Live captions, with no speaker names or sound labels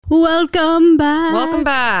Welcome back. Welcome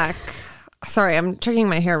back. Sorry, I'm checking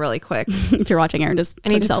my hair really quick. If you're watching Aaron, just I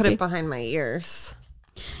need to selfie. put it behind my ears.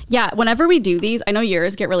 Yeah, whenever we do these, I know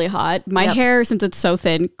yours get really hot. My hair, since it's so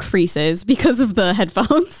thin, creases because of the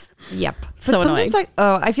headphones. Yep. So annoying.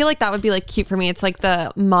 I feel like that would be like cute for me. It's like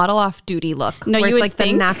the model off duty look. No, where you it's would like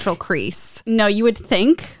think- the natural crease. No, you would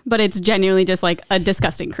think, but it's genuinely just like a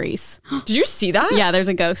disgusting crease. Did you see that? Yeah, there's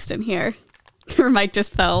a ghost in here. Her mic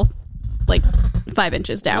just fell like 5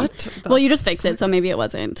 inches down. Well, you just fix it, so maybe it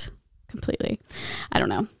wasn't completely. I don't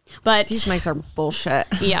know. But These mics are bullshit.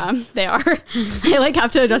 yeah, they are. I like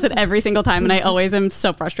have to adjust it every single time, and I always am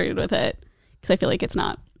so frustrated with it because I feel like it's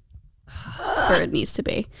not where it needs to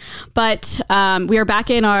be. But we are back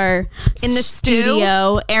in the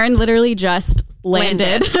studio. Aaron literally just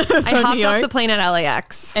landed. I hopped off the plane at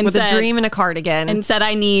LAX with a dream and a cardigan and said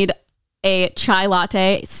I need a chai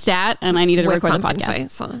latte stat, and I needed to with record the pumpkin podcast.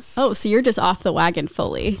 spice sauce. Oh, so you're just off the wagon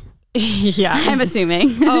fully. Yeah. I'm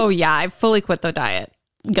assuming. Oh yeah, I fully quit the diet.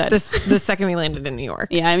 Good. The second we landed in New York.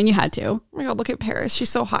 Yeah, I mean, you had to. Oh my god, look at Paris.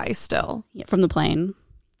 She's so high still. Yeah, from the plane.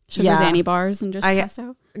 Shook Yeah. those Annie bars and just passed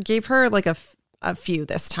out. Gave her like a few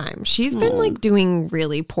this time. She's been like doing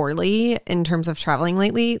really poorly in terms of traveling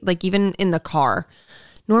lately, like even in the car.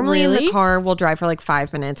 Normally in the car, we'll drive for like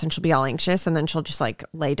 5 minutes and she'll be all anxious and then she'll just like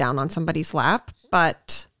lay down on somebody's lap.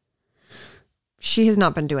 But she has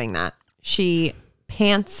not been doing that. She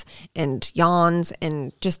pants and yawns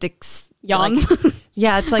and just Yawns? like-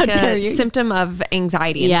 yeah, it's like How dare a you. symptom of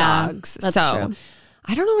anxiety in Yeah, dogs. that's so true.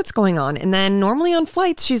 I don't know what's going on. And then normally on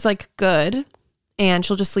flights, she's like good and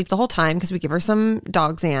she'll just sleep the whole time because we give her some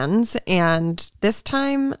dog Zans. And this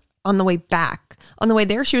time on the way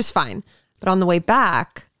there, she was fine. But on the way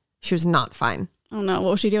back, she was not fine. Oh no,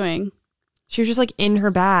 what was she doing? She was just like in her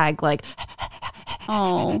bag, like,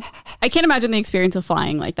 Oh, I can't imagine the experience of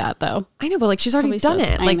flying like that though. I know, but like she's already done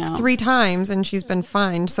it I like know. 3 times and she's been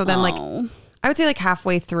fine. So then like, Oh. I would say like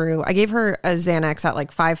halfway through, I gave her a Xanax at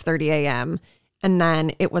like 5:30 a.m. And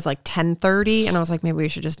then it was like 10:30 and I was like, maybe we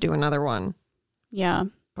should just do another one. Yeah.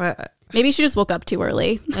 But Maybe she just woke up too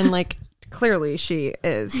early. and like clearly she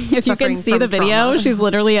is If you can suffering see from the video, trauma. she's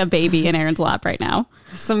literally a baby in Aaron's lap right now.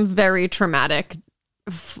 Some very traumatic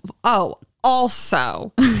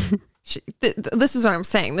also this is what I'm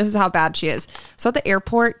saying, this is how bad she is. So at the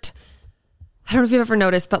airport, I don't know if you've ever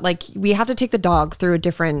noticed, but like we have to take the dog through a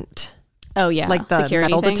different Oh yeah, like the security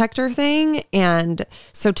metal thing. detector thing. And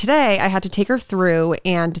so today I had to take her through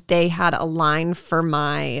and they had a line for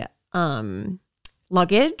my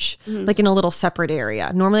luggage, like in a little separate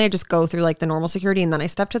area. Normally I just go through like the normal security and then I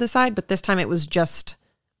step to the side, but this time it was just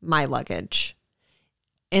my luggage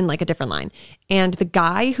in like a different line. And the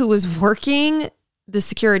guy who was working the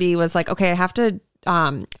security was like, okay,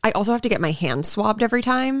 I also have to get my hands swabbed every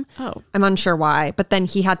time. Oh. I'm unsure why, but then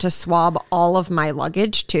he had to swab all of my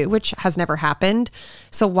luggage too, which has never happened.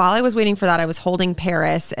 So while I was waiting for that, I was holding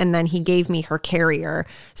Paris and then he gave me her carrier.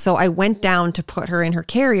 So I went down to put her in her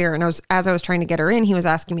carrier and as I was trying to get her in, he was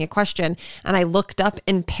asking me a question and I looked up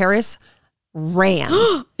and Paris ran.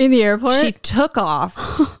 In the airport? She took off.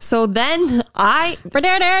 So then 6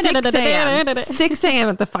 a.m.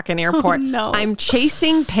 at the fucking airport. Oh, no. I'm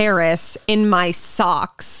chasing Paris in my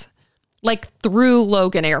socks, like through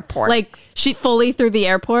Logan Airport. like she fully through the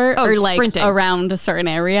airport or like sprinting. around a certain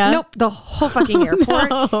area? Nope, the whole fucking airport.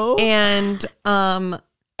 No. And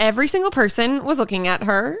every single person was looking at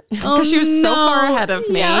her because she was so far ahead of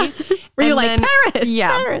me. Yeah. Were you And like, Paris?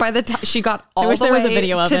 Yeah. Paris. By the time she got all wish the there way was a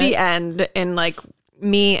video of to it. the end, and like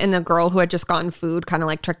me and the girl who had just gotten food kind of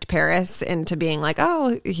like tricked Paris into being like,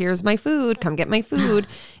 oh, here's my food. Come get my food.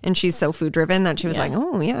 And she's so food driven that she was like,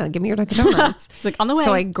 oh yeah, give me your Dunkin' Donuts. She's like, on the way.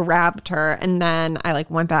 So I grabbed her and then I like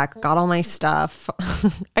went back, got all my stuff.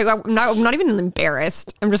 I'm not even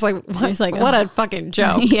embarrassed. I'm just like, what, just like, what a fucking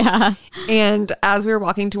joke. Yeah. And as we were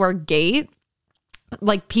walking to our gate,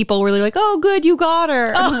 like people were really like, oh, good, you got her.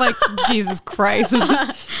 And I'm like, Jesus Christ.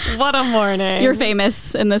 What a morning. You're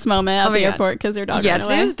famous in this moment at my the God. airport because your dog Yeah, ran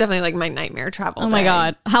today away. was definitely like my nightmare travel Oh my day.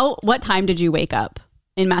 God. What time did you wake up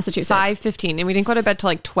in Massachusetts? 5:15. And we didn't go to bed till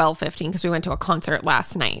like 12:15 because we went to a concert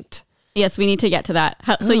last night. Yes, we need to get to that.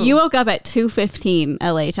 So you woke up at 2:15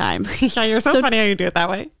 LA time. Yeah, you're so funny how you do it that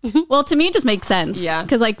way. Well, to me, it just makes sense. Yeah.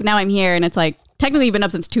 Because like now I'm here and it's like technically you've been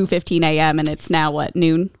up since 2:15 a.m. and it's now what,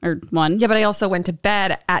 noon or 1? Yeah, but I also went to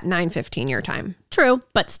bed at 9:15 your time. True,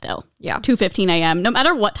 but still. Yeah. 2:15 a.m. No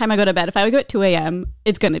matter what time I go to bed, if I wake up at 2 a.m.,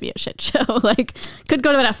 it's going to be a shit show. Like could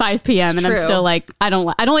go to bed at 5 p.m. and I'm true. still like, I don't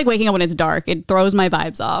like waking up when it's dark. It throws my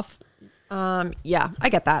vibes off. Yeah, I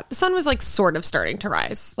get that. The sun was like sort of starting to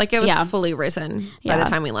rise. Like it was Yeah. fully risen by Yeah. the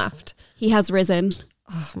time we left. He has risen.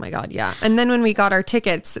 Oh my God, yeah. And then when we got our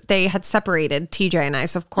tickets, they had separated TJ and I.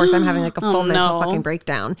 So of course I'm having like a full mental fucking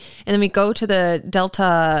breakdown. And then we go to the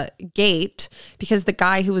Delta gate because the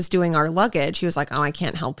guy who was doing our luggage, he was like, oh, I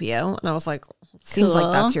can't help you. And I was like, seems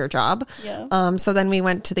like that's your job. Yeah. So then we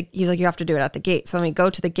went to he's like, you have to do it at the gate. So then we go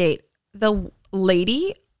to the gate. The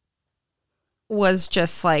lady was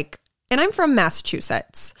just like, and I'm from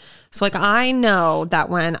Massachusetts. So like, I know that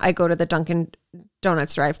when I go to the Dunkin'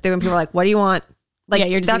 Donuts drive-thru, when people are like, what do you want? Like,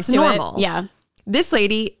 you're just that's used to normal. it. Yeah. This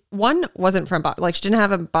lady, one, wasn't from, like, she didn't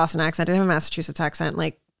have a Boston accent, didn't have a Massachusetts accent.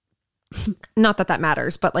 Like, not that that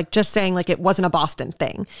matters, but like just saying like it wasn't a Boston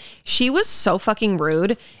thing. She was so fucking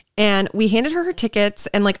rude. And we handed her tickets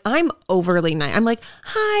and like, I'm overly nice. I'm like,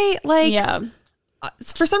 hi, like,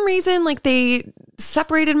 for some reason, like they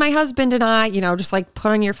separated my husband and I, you know, just like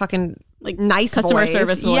put on your fucking like nice customer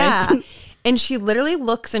service voice. Yeah. And she literally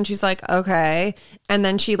looks and she's like, okay. And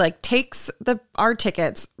then she like takes our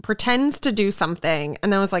tickets, pretends to do something.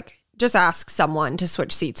 And then was like, just ask someone to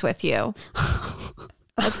switch seats with you.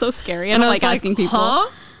 That's so scary. I don't like asking people. Huh?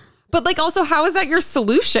 But like also, how is that your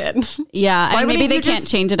solution? Yeah. And maybe they can't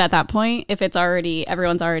change it at that point if it's already,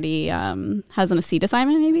 everyone's already has a seat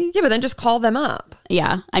assignment maybe. Yeah, but then just call them up.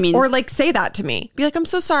 Yeah. I mean. Or like say that to me. Be like, I'm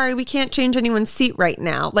so sorry. We can't change anyone's seat right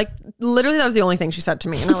now. Like literally that was the only thing she said to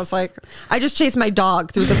me. And I was like, I just chased my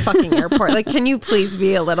dog through the fucking airport. Like, can you please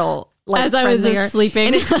be a little like as I was just sleeping.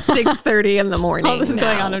 And it's 6:30 in the morning. All this is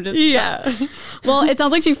going on. I'm just yeah. Well, it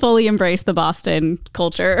sounds like she fully embraced the Boston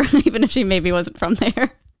culture, even if she maybe wasn't from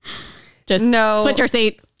there. Just switch your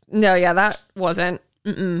seat. No, yeah, that wasn't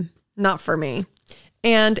not for me.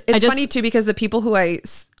 And it's funny too because the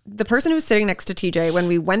person who was sitting next to TJ when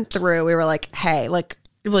we went through, we were like, hey, like,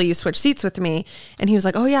 will you switch seats with me? And he was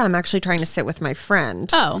like, oh yeah, I'm actually trying to sit with my friend.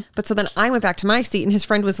 Oh. But so then I went back to my seat and his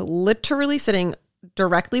friend was literally sitting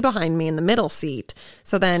directly behind me in the middle seat.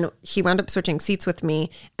 So then he wound up switching seats with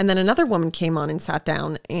me. And then another woman came on and sat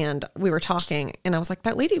down and we were talking. And I was like,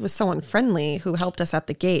 that lady was so unfriendly who helped us at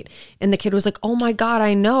the gate. And the kid was like, oh my God,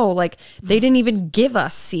 I know. Like they didn't even give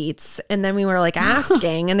us seats. And then we were like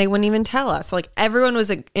asking and they wouldn't even tell us. Like everyone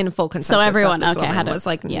was in full consensus. So everyone that this woman was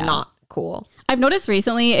like not cool. I've noticed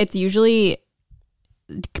recently it's usually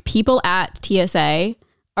people at TSA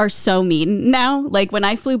are so mean now. Like when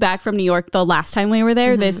I flew back from New York the last time we were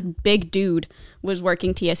there, this big dude was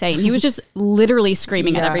working TSA and he was just literally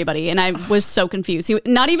screaming at everybody. And I was so confused.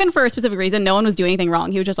 Not even for a specific reason. No one was doing anything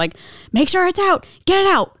wrong. He was just like, make sure it's out. Get it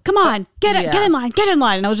out. Come on. Get in line. Get in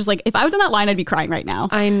line. And I was just like, if I was in that line, I'd be crying right now.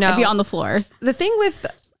 I know. I'd be on the floor. The thing with...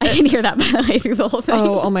 I can hear that by the way through the whole thing.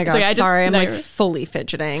 Oh my God. Like, sorry. I'm like fully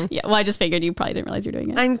fidgeting. Yeah. Well, I just figured you probably didn't realize you were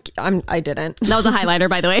doing it. I didn't. That was a highlighter,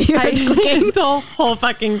 by the way. You were clicking the whole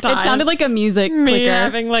fucking time. It sounded like a music Me clicker.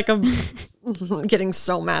 having like getting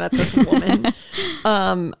so mad at this woman.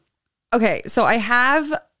 Okay. So I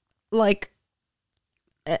have like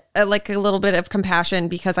a little bit of compassion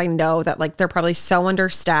because I know that like they're probably so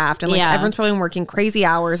understaffed and like everyone's probably working crazy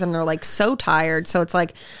hours and they're like so tired. So it's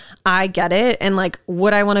like, I get it. And like,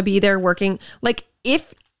 would I want to be there working? Like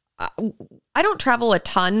if I don't travel a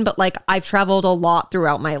ton, but like I've traveled a lot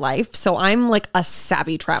throughout my life. So I'm like a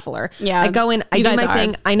savvy traveler. Yeah. I go in, I do my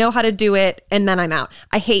thing. I know how to do it. And then I'm out.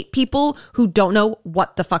 I hate people who don't know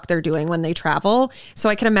what the fuck they're doing when they travel. So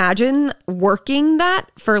I can imagine working that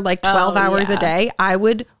for like 12 hours a day. I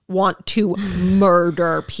would want to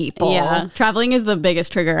murder people. Yeah. Traveling is the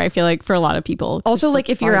biggest trigger, I feel like, for a lot of people. It's also like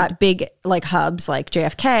if you're at big like hubs like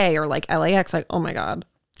JFK or like LAX, like, oh my God.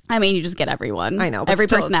 I mean, you just get everyone. I know. Every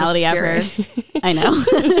personality ever. I know.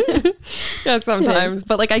 Yeah, sometimes.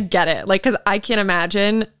 But like, I get it. Like, because I can't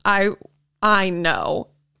imagine. I know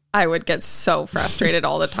I would get so frustrated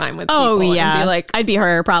all the time with people. Oh, yeah. And be like, I'd be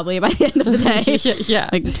her probably by the end of the day. Yeah.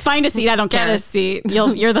 Like, find a seat. I don't care. Get a seat.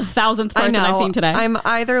 You're the 1,000th person I've seen today. I'm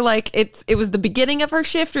either like, it was the beginning of her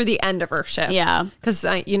shift or the end of her shift. Yeah. Because,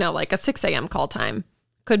 like a 6 a.m. call time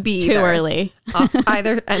could be too early.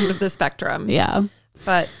 Either end of the spectrum. Yeah.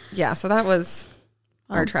 But yeah, so that was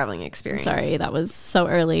our traveling experience. Sorry, that was so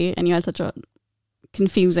early and you had such a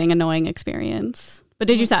confusing, annoying experience. But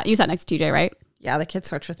you sat next to TJ, right? Yeah, the kid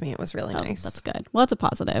switched with me. It was really nice. That's good. Well, it's a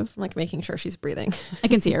positive. I'm like making sure she's breathing. I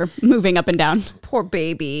can see her moving up and down. Poor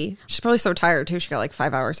baby. She's probably so tired too. She got like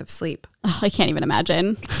 5 hours of sleep. Oh, I can't even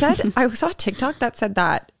imagine. I saw a TikTok that said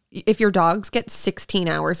that if your dogs get 16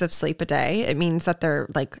 hours of sleep a day, it means that they're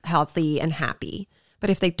like healthy and happy. But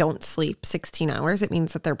if they don't sleep 16 hours, it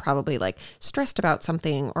means that they're probably like stressed about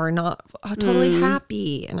something or not totally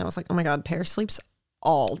happy. And I was like, oh my God, Pear sleeps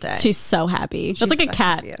all day. She's so happy. That's like a the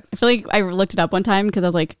cat. happiest. I feel like I looked it up one time because I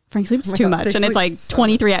was like, Frank sleeps too God, much. they And it's sleep like so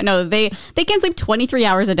 23 hours. No, they can sleep 23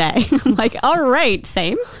 hours a day. I'm like, all right,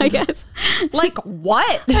 same, I guess. Like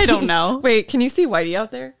what? I don't know. Wait, can you see Whitey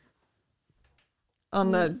out there?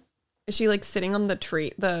 Is she like sitting on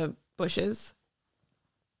the bushes?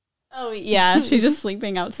 Oh, yeah. She's just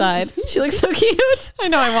sleeping outside. She looks so cute. I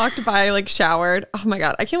know. I walked by, like showered. Oh my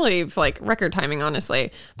God. I can't believe like record timing, honestly.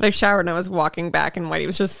 But I showered and I was walking back and Whitey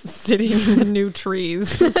was just sitting in the new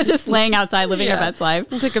trees. Just laying outside, living her best life.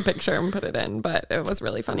 I'll take a picture and put it in, but it was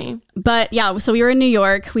really funny. But yeah, so we were in New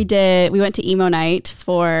York. We went to emo night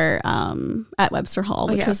for at Webster Hall,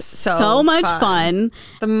 which was so much fun.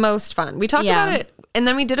 The most fun. We talked about it, and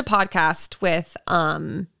then we did a podcast with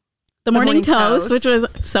The Morning Toast, which was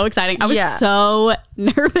so exciting. I was so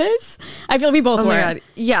nervous. I feel we both were. Oh my God.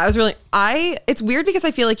 Yeah, I was really, it's weird because I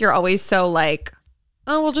feel like you're always so like,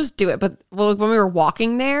 oh, we'll just do it. But when we were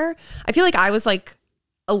walking there, I feel like I was like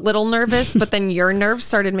a little nervous, but then your nerves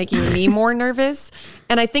started making me more nervous.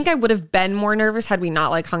 And I think I would have been more nervous had we not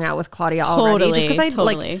like hung out with Claudia already. Just because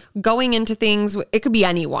like going into things, it could be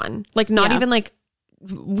anyone. Like not even like,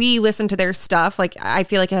 we listen to their stuff. Like, I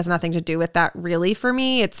feel like it has nothing to do with that really for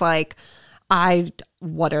me. It's like,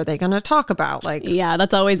 what are they going to talk about? Like, yeah,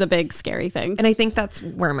 that's always a big scary thing. And I think that's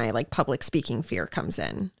where my like public speaking fear comes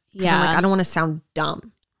in. Yeah. I'm like, I don't want to sound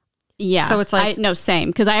dumb. Yeah. So it's like, no, same.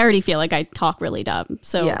 Because I already feel like I talk really dumb.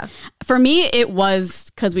 So for me, it was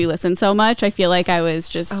because we listen so much. I feel like I was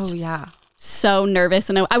just, so nervous.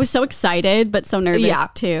 And I was so excited, but so nervous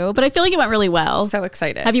too. But I feel like it went really well. So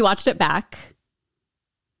excited. Have you watched it back?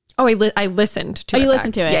 Oh, I listened to it. Oh, you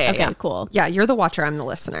listened to it? Yeah, okay, cool. Yeah, you're the watcher. I'm the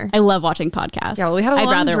listener. I love watching podcasts. Yeah, well, we had a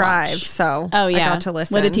long drive, so I got to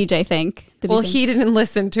listen. What did TJ think? He didn't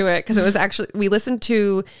listen to it because it was actually, we listened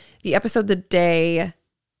to the episode the day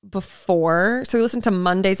before. So we listened to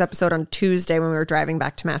Monday's episode on Tuesday when we were driving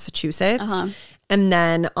back to Massachusetts. And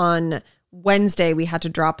then on Wednesday, we had to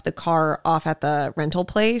drop the car off at the rental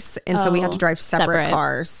place. And so we had to drive separate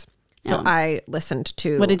cars. So I listened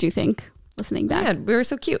to... What did you think? Listening back. Yeah, we were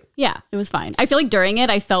so cute. Yeah, it was fine. I feel like during it,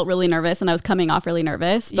 I felt really nervous and I was coming off really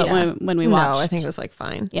nervous. But when we watched... No, I think it was like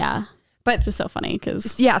fine. Yeah. But just so funny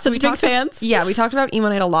because so we talked fans. We talked about Emo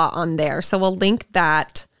Night a lot on there. So we'll link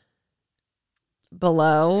that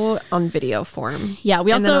below on video form. Yeah,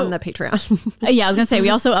 we also... And then on the Patreon. Yeah, I was going to say, we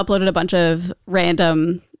also uploaded a bunch of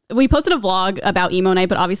random... We posted a vlog about Emo Night,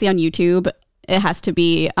 but obviously on YouTube... It has to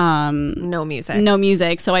be no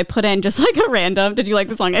music. So I put in just like a random. Did you like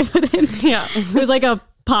the song I put in? Yeah. It was like a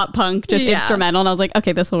pop punk, just instrumental. And I was like,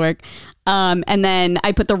 okay, this will work. And then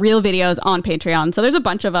I put the real videos on Patreon. So there's a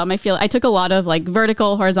bunch of them. I took a lot of like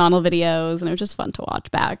vertical, horizontal videos and it was just fun to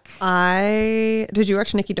watch back. Did you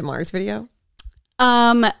watch Nikki DeMar's video?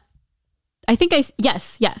 I think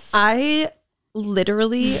yes. I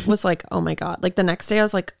literally was like, oh my God. Like the next day I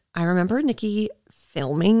was like, I remember Nikki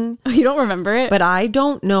filming. Oh, you don't remember it? But I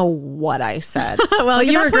don't know what I said. Well, like,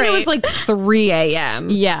 you at were that point, great. it was like 3 a.m.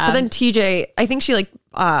 Yeah. But then TJ, I think she like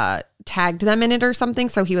tagged them in it or something.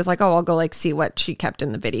 So he was like, oh, I'll go like see what she kept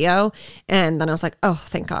in the video. And then I was like, oh,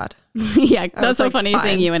 thank God. Yeah, that's so like, funny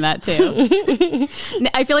seeing you in that too.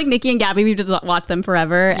 I feel like Nikki and Gabby, we've just watched them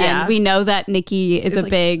forever. And we know that Nikki is a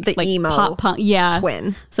big the emo pop punk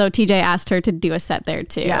twin. So TJ asked her to do a set there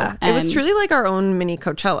too. Yeah. And it was truly like our own mini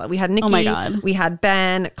Coachella. We had Nikki. Oh my God. We had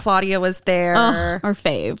Ben. Claudia was there. Our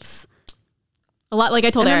faves. A lot, like I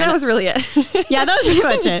told Erin. That was really it. Yeah, that was pretty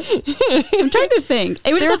much it. I'm trying to think.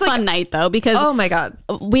 It was just a fun night though, because oh my God.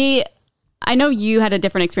 I know you had a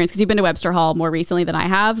different experience because you've been to Webster Hall more recently than I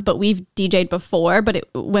have, but we've DJ'd before. But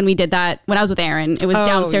when we did that, when I was with Erin, it was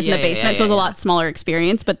downstairs in the basement. So it was a lot smaller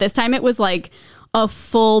experience. But this time it was like a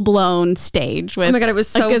full blown stage with oh my God, it was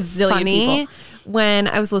so funny people. When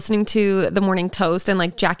I was listening to The Morning Toast and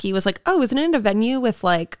like Jackie was like, oh, isn't it a venue with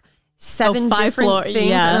like 7 different things?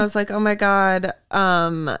 Yeah. And I was like, oh my God.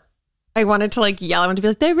 I wanted to like yell. I wanted to be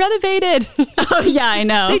like, they renovated. Oh yeah, I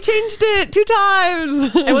know. They changed it 2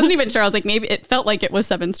 times. I wasn't even sure. I was like, maybe it felt like it was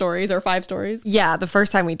 7 stories or 5 stories. Yeah, the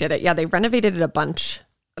first time we did it. Yeah, they renovated it a bunch,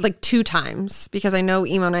 like 2 times because I know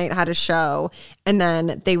Emo Night had a show and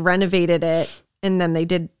then they renovated it and then they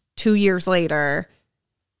did 2 years later.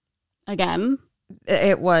 Again?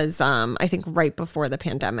 It was, I think, right before the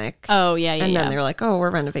pandemic. Oh, yeah. And then they were like, oh,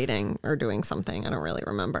 we're renovating or doing something. I don't really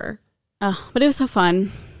remember. Oh, but it was so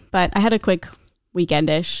fun. But I had a quick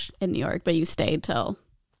weekendish in New York, but you stayed till...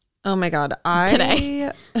 Oh my God.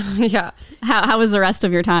 Today. Yeah. How was the rest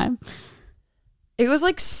of your time? It was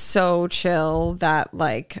like so chill that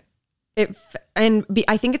like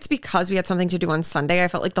I think it's because we had something to do on Sunday. I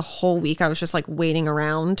felt like the whole week I was just like waiting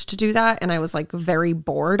around to do that. And I was like very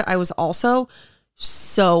bored. I was also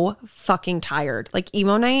so fucking tired. Like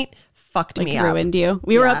emo night fucked me up. Ruined you.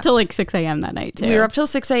 We were up till like 6 a.m. that night too. We were up till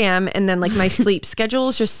 6 a.m. And then like my sleep schedule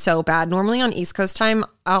is just so bad. Normally on East Coast time,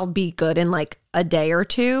 I'll be good in like a day or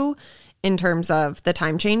two in terms of the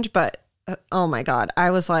time change. But oh my God,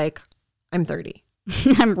 I was like, I'm 30.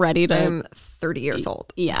 I'm ready to. I'm 30 years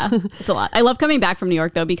old. Yeah, it's a lot. I love coming back from New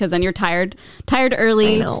York though, because then you're tired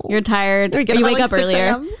early. I know. You're tired. You wake up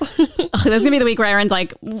earlier. That's gonna be the week where Erin's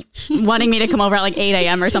like wanting me to come over at like 8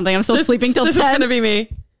 a.m. or something. I'm still sleeping till 10. This is gonna be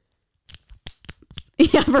me.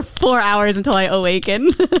 Yeah, for 4 hours until I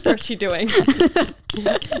awaken. What's she doing?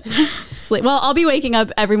 Sleep. Well, I'll be waking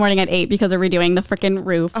up every morning at 8 because we're redoing the freaking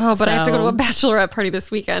roof. Oh, but I have to go to a bachelorette party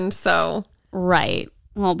this weekend, so. Right.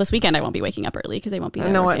 Well, this weekend I won't be waking up early because I won't be there.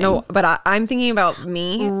 No, but I'm thinking about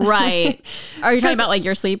me. Right. Are you talking about like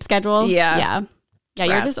your sleep schedule? Yeah. Yeah,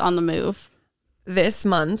 you're just on the move. This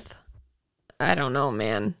month, I don't know,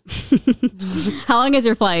 man. How long is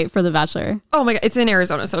your flight for The Bachelor? Oh my God, it's in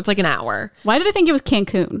Arizona, so it's like an hour. Why did I think it was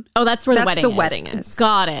Cancun? Oh, that's where the wedding is.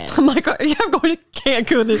 Got it. I'm like, yeah, I'm going to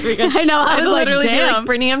Cancun this weekend. I know. I was literally like, damn.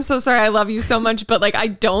 Brittany, I'm so sorry. I love you so much, but like, I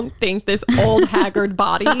don't think this old haggard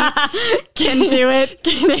body can do it.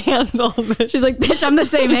 Can handle this. She's like, bitch, I'm the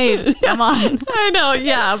same age. Come on. I know.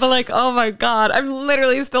 Yeah. But like, oh my God, I'm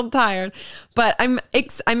literally still tired, but I'm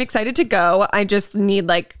excited to go. I just need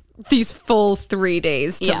like these full 3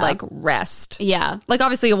 days to like rest. Yeah. Like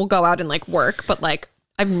obviously we'll go out and like work, but like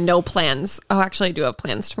I have no plans. Oh, actually I do have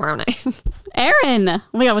plans tomorrow night. Erin, oh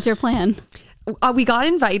my God, what's your plan? We got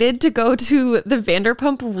invited to go to the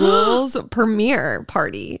Vanderpump Rules premiere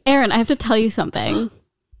party. Erin, I have to tell you something.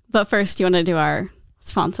 But first, you want to do our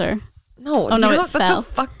sponsor? No, that's so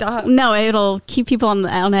fucked up. No, it'll keep people on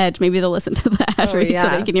edge. Maybe they'll listen to the ad read so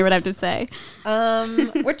they can hear what I have to say.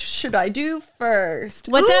 Which should I do first?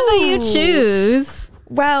 Whatever you choose.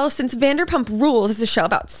 Well, since Vanderpump Rules is a show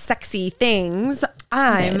about sexy things,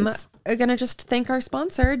 I'm gonna just thank our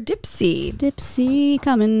sponsor, Dipsea. Dipsea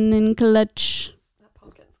coming in clutch. That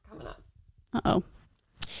pumpkin's coming up. Uh-oh.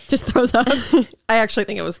 Just throws up. I actually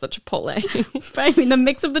think it was the Chipotle. I mean, the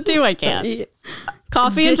mix of the two, I can't.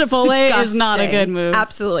 Coffee and Chipotle is not a good move.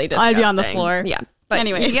 Absolutely disgusting. I'd be on the floor. Yeah. But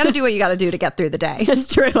anyways, you got to do what you got to do to get through the day.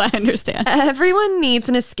 It's true. I understand. Everyone needs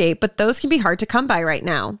an escape, but those can be hard to come by right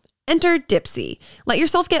now. Enter Dipsea. Let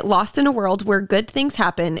yourself get lost in a world where good things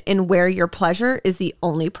happen and where your pleasure is the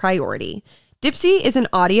only priority. Dipsea is an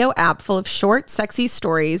audio app full of short, sexy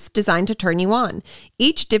stories designed to turn you on.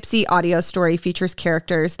 Each Dipsea audio story features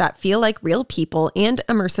characters that feel like real people and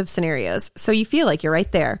immersive scenarios, so you feel like you're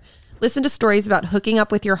right there. Listen to stories about hooking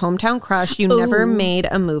up with your hometown crush you never made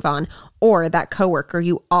a move on, or that coworker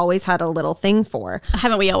you always had a little thing for.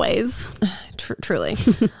 Haven't we always? Truly.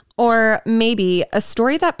 Or maybe a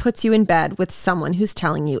story that puts you in bed with someone who's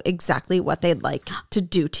telling you exactly what they'd like to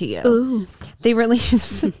do to you. Ooh. They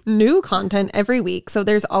release new content every week, so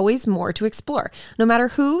there's always more to explore, no matter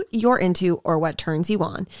who you're into or what turns you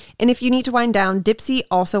on. And if you need to wind down, Dipsea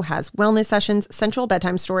also has wellness sessions, sensual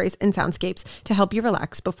bedtime stories, and soundscapes to help you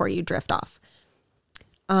relax before you drift off.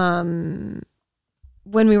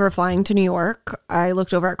 When we were flying to New York, I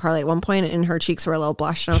looked over at Carly at one point and her cheeks were a little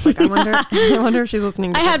blushed. And I was like, I wonder if she's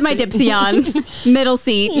listening to I had my Dipsea on, middle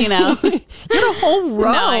seat, you know. You had a whole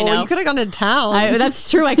row. No, I know. You could have gone to town. That's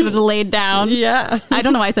true. I could have laid down. Yeah. I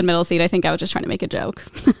don't know why I said middle seat. I think I was just trying to make a joke.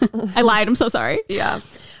 I lied. I'm so sorry. Yeah.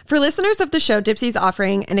 For listeners of the show, Dipsea is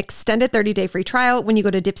offering an extended 30-day free trial when you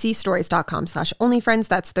go to dipseastories.com/onlyfriends.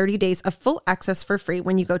 That's 30 days of full access for free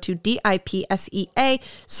when you go to DIPSEA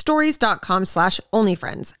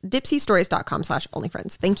stories.com/onlyfriends.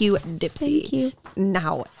 Dipseastories.com/onlyfriends. Thank you, Dipsea. Thank you.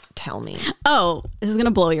 Now tell me. Oh, this is going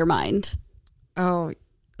to blow your mind. Oh,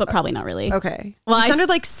 but probably not really. okay. Well, you sounded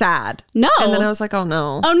like sad. No. And then I was like, oh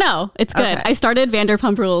no. Oh no, it's good. Okay. I started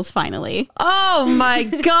Vanderpump Rules finally. Oh my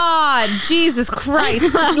God. Jesus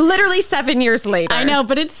Christ. Literally 7 years later. I know,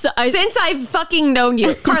 but it's... Since I've fucking known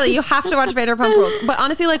you. Carly, you have to watch Vanderpump Rules. But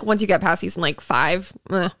honestly, like once you get past season like 5.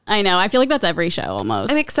 I know. I feel like that's every show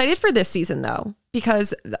almost. I'm excited for this season though,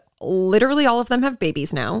 because literally all of them have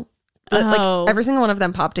babies now. Like every single one of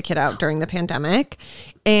them popped a kid out during the pandemic.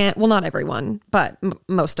 And well, not everyone, but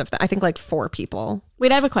most of them. I think like 4 people.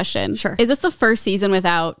 Wait, I have a question. Sure. Is this the first season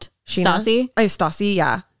without Stassi? I have Stassi,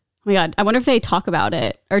 yeah. Oh my God. I wonder if they talk about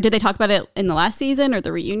it, or did they talk about it in the last season or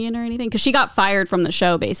the reunion or anything? Because she got fired from the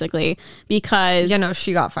show basically because... Yeah, no,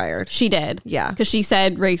 she got fired. She did. Yeah. Because she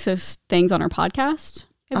said racist things on her podcast,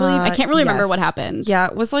 I believe. I can't really remember what happened. Yeah,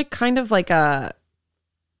 it was like kind of like a...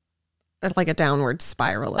 like a downward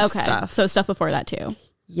spiral of stuff. So stuff before that too.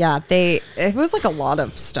 Yeah, it was like a lot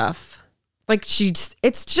of stuff. Like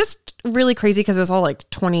it's just really crazy because it was all like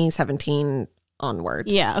 2017 onward.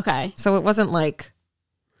 Yeah, okay. So it wasn't like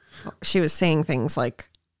she was saying things like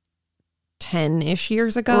 10-ish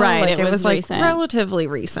years ago. Right, Like it was like recent. relatively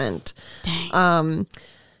recent. Dang.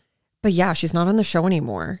 But yeah, she's not on the show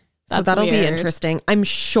anymore. So That's that'll be weird. interesting. I'm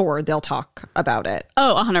sure they'll talk about it.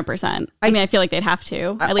 Oh, 100%. I mean, I feel like they'd have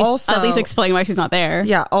to. At also- least explain why she's not there.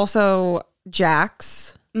 Yeah. Also,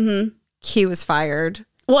 Jax, Q was fired.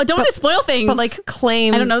 Well, don't want to spoil things. But like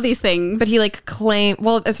claims. I don't know these things. But he like claimed,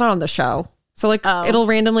 well, it's not on the show. So like it'll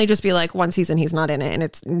randomly just be like one season he's not in it. And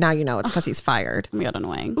it's now you know it's because he's fired. Oh my God,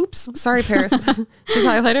 annoying. Oops. Sorry, Paris. His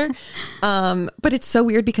highlighter. But it's so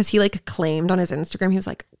weird because he like claimed on his Instagram, he was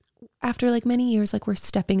like, after like many years, like we're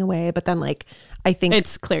stepping away. But then like, I think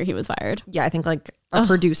It's clear he was fired. yeah, I think like a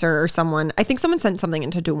producer or someone, I think someone sent something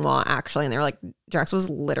into Dumois actually, and they were like, Jax was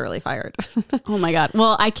literally fired. Oh my God.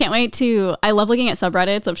 Well, I can't wait to, I love looking at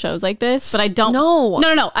subreddits of shows like this, but I don't. No.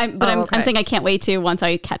 No. I'm okay. saying I can't wait to once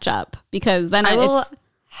I catch up because then I will it's,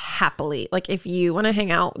 happily, like if you want to hang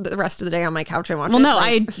out the rest of the day on my couch and watch well, it. no,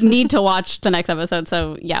 like, I need to watch the next episode.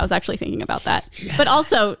 So yeah, I was actually thinking about that. But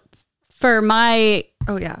also for my,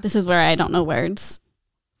 oh yeah. this is where I don't know words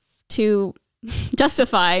to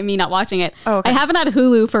justify me not watching it. Oh, okay. I haven't had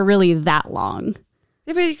Hulu for really that long.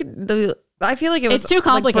 Yeah, but you could, I feel like it was It's too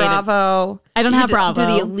complicated. Like Bravo. I don't You have had to Bravo.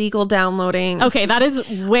 Do the illegal downloading. Okay, that is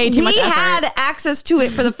way too much We effort. had access to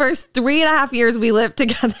it for the first 3.5 years we lived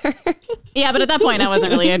together. Yeah, but at that point I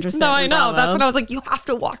wasn't really interested. No, I in know. Bravo. That's when I was like, you have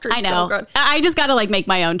to watch it. I know. So good. I just got to like make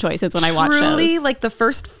my own choices when I watch Truly, shows. like the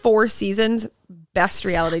first 4 seasons, best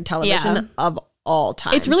reality television Yeah. of all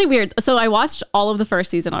time. It's really weird. So I watched all of the first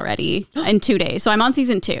season already in 2 days. So I'm on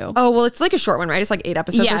season 2. Oh, well, it's like a short one, right? It's like 8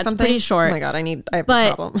 episodes Yeah, or it's something. pretty short. Oh my God, I have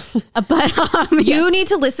But- a problem. But You need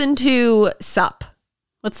to listen to Sup.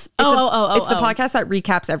 what's It's oh the podcast that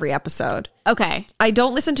recaps every episode. Okay. I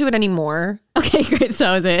don't listen to it anymore. Okay, great.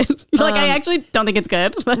 So is it. Like I actually don't think it's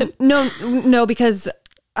good, but No, because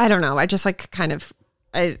I don't know. I just like kind of,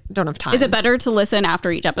 I don't have time. is it better to listen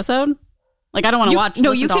after each episode? Like I don't want to watch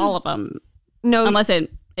listen to all of them No, unless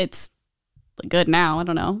it's good now. I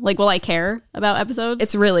don't know. Like will I care about episodes?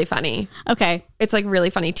 it's really funny. okay. It's like really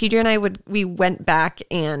funny. TJ and I we went back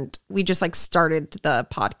and we just like started the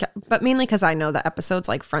podcast, but mainly because I know the episodes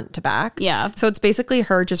like front to back. Yeah. So it's basically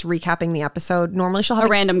her just recapping the episode. Normally she'll have A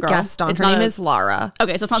random girl. guest on. It's Her not name a- is Lara.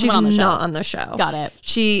 Okay, so it's not She's someone on the show. not on the show. Got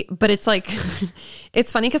it. But it's like,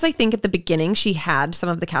 it's funny because I think at the beginning she had some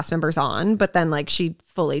of the cast members on, but then like she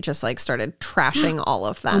fully just like started trashing all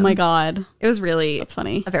of them. Oh my God. It was really That's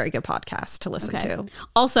funny. a very good podcast to listen to.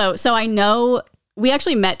 Also, so I know we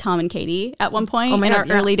actually met Tom and Katie at one point my in God, our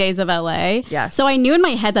yeah. early days of LA. Yes. So I knew in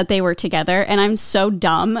my head that they were together, and I'm so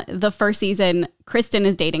dumb. The first season, Kristen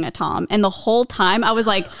is dating a Tom, and the whole time I was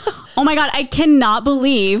like, "Oh my God, I cannot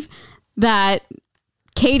believe that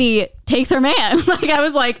Katie takes her man." Like I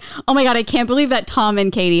was like, "Oh my God, I can't believe that Tom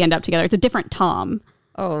and Katie end up together. It's a different Tom."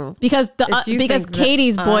 Oh, Because If you because think that-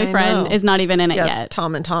 Katie's I boyfriend know. is not even in it yeah, yet.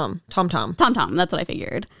 Tom. Tom, that's what I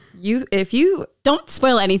figured. If you Don't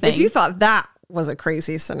spoil anything. thought that was a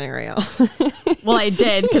crazy scenario. Well, I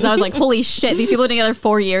did because I was like, holy shit, these people have been together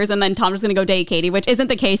 4 years and then Tom's just going to go date Katie, which isn't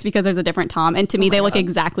the case because there's a different Tom. And to me, they look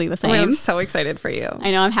exactly the same. I'm so excited for you.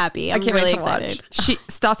 I know, I'm happy. I'm Can't really wait to excited. watch.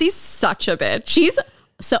 Stassi's such a bitch. She's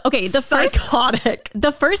so, okay, Psychotic.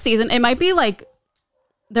 the first season, it might be like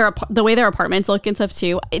the way their apartments look and stuff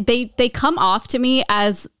too. They come off to me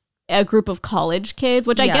as a group of college kids,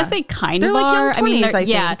 which I Yeah. guess they kind They're of like young are. I mean, 20s, I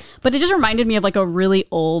yeah, think. but it just reminded me of like a really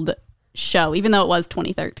old show, even though it was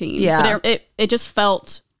 2013. Yeah. But it just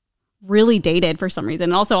felt really dated for some reason.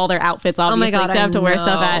 And also all their outfits, obviously, God, they have I to wear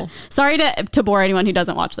stuff know. at. Sorry to bore anyone who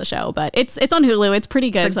doesn't watch the show, but it's on Hulu. It's pretty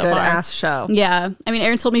good It's a so good far. ass show. Yeah. I mean,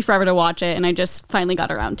 Aaron told me forever to watch it, and I just finally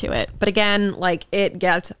got around to it. But again, like it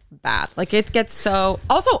gets bad. Like it gets so.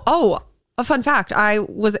 Also, a fun fact: I'm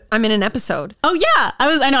in an episode. Oh yeah,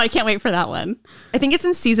 I know. I can't wait for that one. I think it's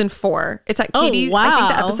in season 4. It's at Oh, Katie's. I wow.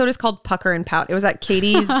 think the episode is called Pucker and Pout. It was at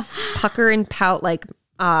Katie's Pucker and Pout like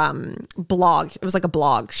blog. It was like a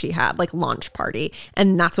blog she had, like launch party,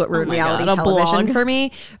 and that's what ruined my reality God, a television blog. for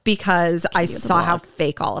me because I saw how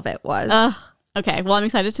fake all of it was. Okay, well, I'm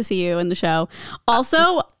excited to see you in the show.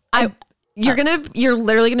 Also, You're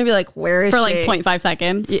literally gonna be like, where is for she? like 0.5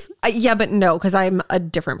 seconds. Yeah, but no, because I'm a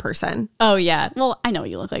different person. Oh yeah. Well, I know what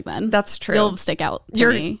you look like then. That's true. You'll stick out to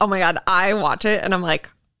me. Oh my God, I watch it and I'm like,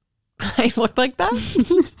 I looked like that.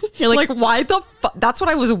 You're like why the fuck? That's what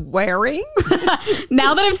I was wearing.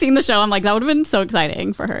 Now that I've seen the show, I'm like, that would have been so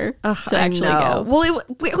exciting for her to actually go. Well,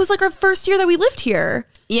 it was like our first year that we lived here.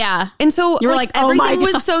 Yeah. And so you were like oh everything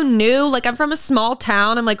was so new. Like, I'm from a small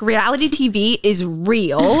town. I'm like, reality TV is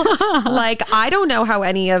real. Like, I don't know how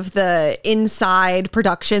any of the inside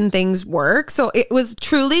production things work. So it was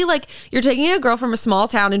truly like you're taking a girl from a small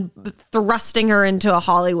town and thrusting her into a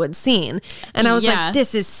Hollywood scene. And I was like,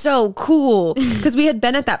 this is so cool. Because we had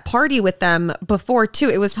been at that party with them before too.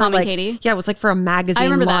 It was Tom for and Katie? Yeah, it was like for a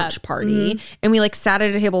magazine launch party. And we like sat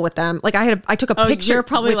at a table with them. Like I took a picture you're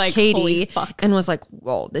probably with like, Katie holy fuck. and was like,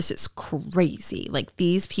 whoa, this is crazy. Like,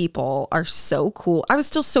 these people are so cool. I was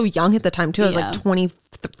still so young at the time too. I was like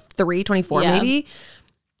 23, 24 maybe.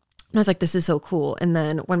 And I was like, this is so cool. And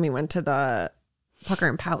then when we went to the Pucker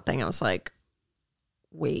and Pout thing, I was like,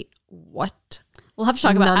 wait, what? We'll have to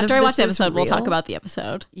talk about after I watch the episode. We'll talk about the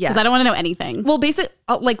episode. Yeah, because I don't want to know anything. Well, basically,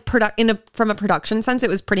 like from a production sense, it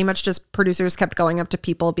was pretty much just producers kept going up to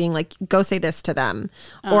people, being like, "Go say this to them,"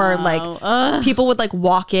 or like people would like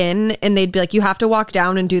walk in and they'd be like, "You have to walk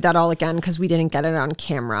down and do that all again because we didn't get it on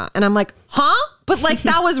camera." And I'm like, "Huh?" But like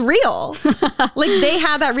that was real. Like they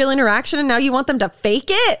had that real interaction, and now you want them to fake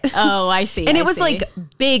it? Oh, I see. And it was like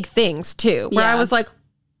big things too, where I was like,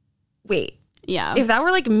 "Wait." Yeah. If that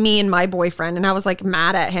were like me and my boyfriend and I was like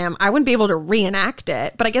mad at him, I wouldn't be able to reenact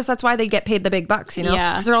it. But I guess that's why they get paid the big bucks, you know?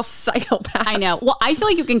 Yeah. Because they're all psychopaths. I know. Well, I feel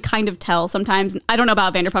like you can kind of tell sometimes. I don't know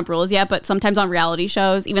about Vanderpump Rules yet, but sometimes on reality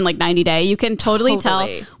shows, even like 90 Day, you can totally tell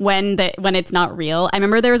when it's not real. I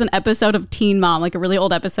remember there was an episode of Teen Mom, like a really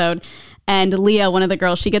old episode, and Leah, one of the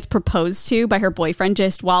girls, she gets proposed to by her boyfriend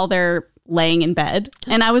just while they're laying in bed.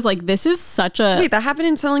 And I was like, this is such a... Wait, that happened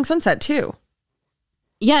in Selling Sunset too.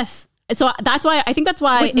 Yes. So that's why it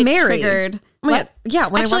triggered. Oh my God. Yeah.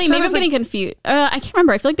 When actually, maybe I'm getting confused. I can't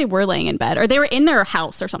remember. I feel like they were laying in bed or they were in their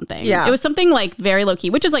house or something. Yeah. It was something like very low key,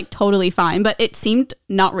 which is like totally fine, but it seemed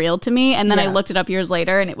not real to me. And then I looked it up years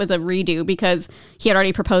later and it was a redo because he had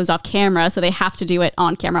already proposed off camera. So they have to do it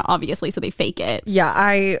on camera, obviously. So they fake it.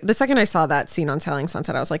 Yeah. The second I saw that scene on Selling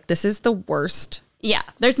Sunset, I was like, this is the worst. Yeah.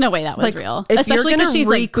 There's no way that was real. If especially because she's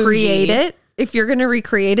recreate it, if you're going to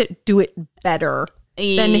recreate it, do it better.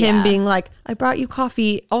 Than him being like, I brought you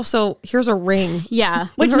coffee. Also, here's a ring. Yeah.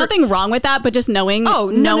 Which nothing wrong with that, but just knowing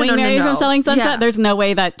Mary from Selling Sunset, there's no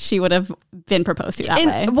way that she would have been proposed to that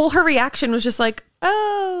way. Well, her reaction was just like,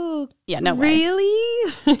 oh, yeah, no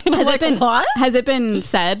really? Has it been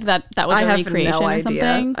said that was a recreation or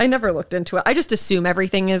something? I never looked into it. I just assume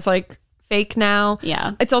everything is like fake now.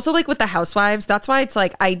 Yeah. It's also like with the Housewives. That's why it's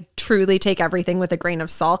like, I truly take everything with a grain of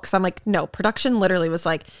salt. Cause I'm like, no, production literally was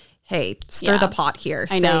like, hey, stir the pot here.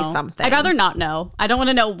 Say something. I'd rather not know. I don't want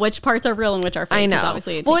to know which parts are real and which are fake. I know.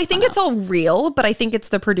 Obviously, well, I think it's all real, but I think it's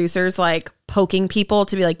the producers like poking people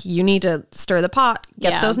to be like, you need to stir the pot,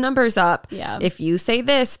 get those numbers up. Yeah. If you say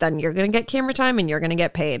this, then you're going to get camera time and you're going to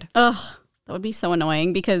get paid. Ugh. That would be so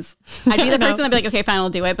annoying because I'd be the person that'd be like, okay, fine, I'll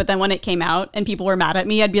do it. But then when it came out and people were mad at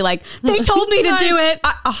me, I'd be like, they told me to do it.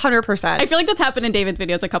 100%. I feel like that's happened in David's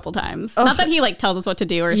videos a couple times. Not that he like tells us what to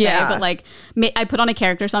do or say, but like I put on a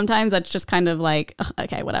character sometimes that's just kind of like,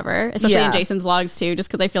 okay, whatever. Especially in Jason's vlogs too, just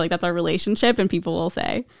because I feel like that's our relationship and people will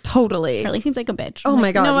say, totally. Really seems like a bitch. Oh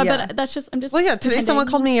my God. No, but that's just, I'm just. Well, yeah, today someone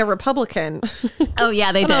called me a Republican. Oh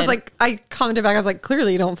yeah, they did. I was like, I commented back, I was like,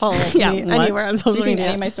 clearly you don't follow me anywhere on social media.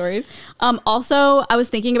 Any of my stories. Also, I was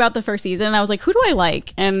thinking about the first season and I was like, who do I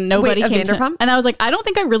like? And nobody came to, and I was like, I don't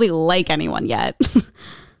think I really like anyone yet.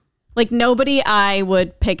 Like nobody I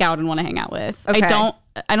would pick out and want to hang out with. Okay. I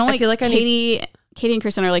don't like, feel like Katie and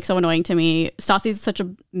Kristen are like so annoying to me. Stassi's such a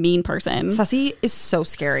mean person. Stassi is so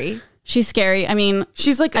scary. She's scary. I mean,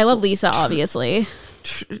 she's like, I love Lisa, obviously.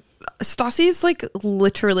 Stassi's like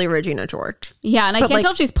literally Regina George. Yeah. And I can't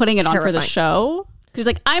tell if she's putting it on for the show. She's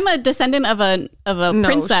like, I'm a descendant of a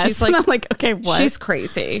princess. She's like, and I'm like, okay, what? She's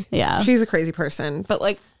crazy. Yeah. She's a crazy person. But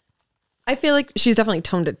like, I feel like she's definitely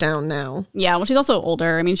toned it down now. Yeah. Well, she's also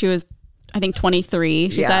older. I mean, she was, I think 23,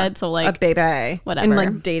 she said. So like. A baby. Whatever. And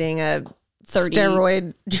like dating a 30.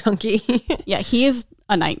 Steroid junkie. Yeah. He is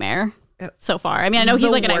a nightmare so far. I mean, I know he's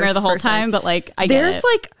like a nightmare the whole time, but like, There's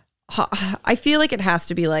like, I feel like it has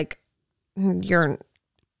to be like, you're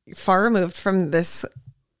far removed from this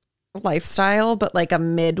lifestyle, but like a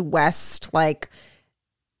Midwest like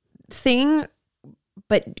thing.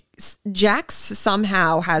 But Jax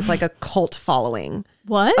somehow has like a cult following.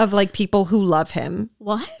 What? Of like people who love him.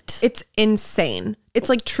 What? It's insane. It's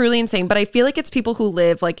like truly insane. But I feel like it's people who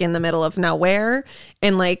live like in the middle of nowhere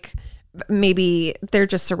and like maybe they're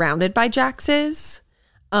just surrounded by Jaxes.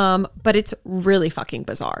 But it's really fucking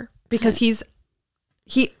bizarre because he's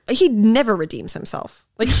he never redeems himself.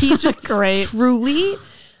 Like he's just Great. Truly.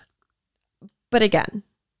 But again,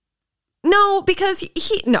 no, because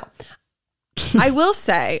no. I will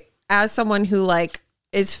say, as someone who like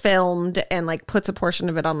is filmed and like puts a portion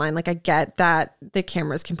of it online, like I get that the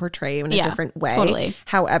cameras can portray in a different way. Totally.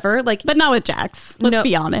 However, like, but not with Jax. Let's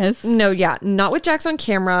be honest. No, yeah, not with Jax on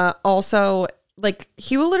camera. Also, like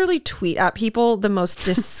he will literally tweet at people the most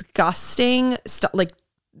disgusting stuff, like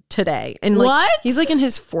today. And like, what? He's like in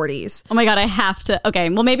his 40s. Oh my God, I have to. Okay,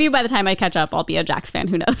 well maybe by the time I catch up, I'll be a Jax fan.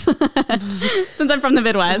 Who knows? Since I'm from the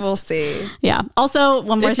Midwest. We'll see. Yeah. Also,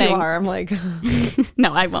 one more if thing. You are, I'm like,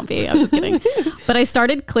 no, I won't be. I'm just kidding. But I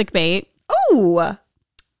started clickbait. Oh,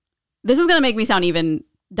 this is gonna make me sound even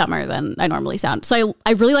dumber than I normally sound. So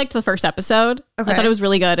I really liked the first episode. Okay. I thought it was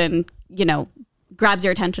really good and, you know, grabs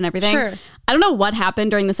your attention and everything. Sure. I don't know what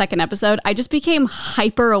happened during the second episode. I just became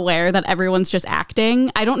hyper aware that everyone's just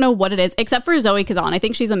acting. I don't know what it is, except for Zoe Kazan. I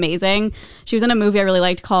think she's amazing. She was in a movie I really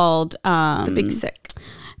liked called The Big Sick.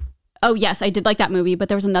 Oh, yes, I did like that movie, but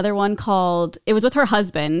there was another one called, it was with her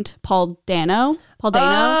husband, Paul Dano.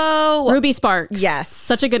 Oh, Ruby Sparks. Yes.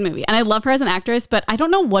 Such a good movie. And I love her as an actress, but I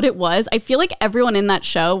don't know what it was. I feel like everyone in that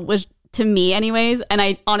show was, to me anyways, and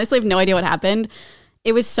I honestly have no idea what happened.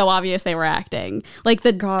 It was so obvious they were acting. Like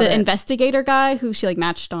the investigator guy who she like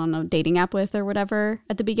matched on a dating app with or whatever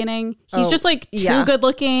at the beginning. He's just like too good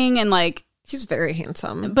looking and like. He's very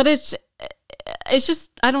handsome. But it's just,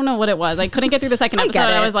 I don't know what it was. I couldn't get through the second episode.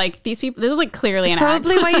 I was like, these people, this is like clearly an act.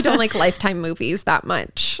 Probably why you don't like Lifetime movies that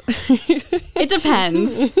much. It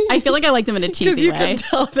depends. I feel like I like them in a cheesy way. Because you can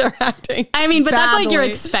tell they're acting. I mean, but that's like you're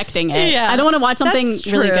expecting it. Yeah. I don't want to watch something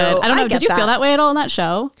really good. I don't know. Did you feel that way at all in that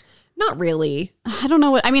show? Not really. I don't know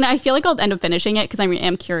what, I mean, I feel like I'll end up finishing it because I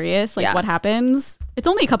am curious, like what happens. It's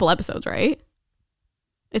only a couple episodes, right?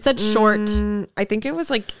 It said short. I think it was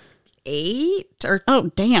like 8 or. Oh,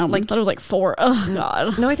 damn. Like, I thought it was like 4. Oh,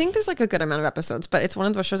 God. No, I think there's like a good amount of episodes, but it's one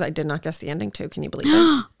of those shows I did not guess the ending to. Can you believe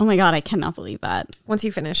it? Oh my God, I cannot believe that. Once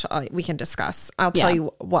you finish, we can discuss. I'll tell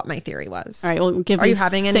you what my theory was. All right, well, give me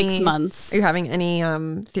 6 months. Are you having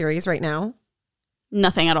any theories right now?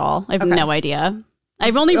 Nothing at all. I have no idea.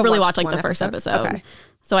 I've only really watched like the first episode. Okay.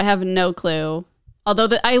 So I have no clue. Although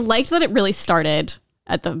I liked that it really started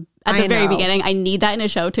at the very beginning. I need that in a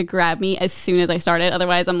show to grab me as soon as I start it.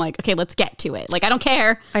 Otherwise, I'm like, okay, let's get to it. Like, I don't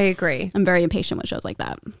care. I agree. I'm very impatient with shows like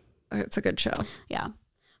that. It's a good show. Yeah.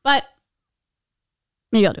 But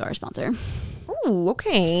maybe I'll do our sponsor. Ooh,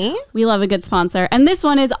 okay. We love a good sponsor. And this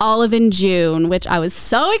one is Olive and June, which I was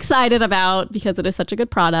so excited about because it is such a good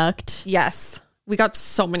product. Yes. We got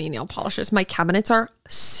so many nail polishes. My cabinets are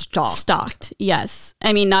stocked. Yes.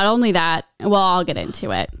 I mean, not only that, well, I'll get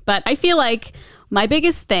into it. But I feel like my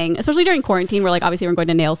biggest thing, especially during quarantine, where like obviously we're going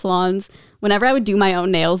to nail salons, whenever I would do my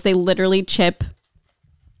own nails, they literally chip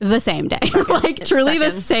the same day. Like truly the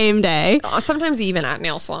same day. Sometimes even at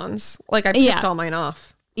nail salons. Like I picked all mine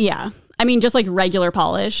off. Yeah. I mean, just like regular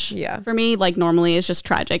polish for me, like normally is just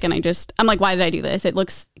tragic. And I'm like, why did I do this?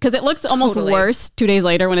 Because it looks almost worse 2 days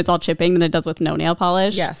later when it's all chipping than it does with no nail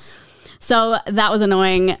polish. Yes. So that was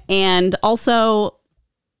annoying. And also,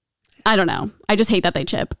 I don't know. I just hate that they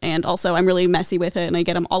chip. And also I'm really messy with it and I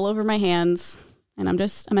get them all over my hands and I'm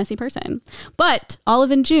just a messy person. But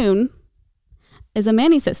Olive and June is a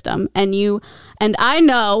mani system and I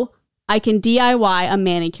know I can DIY a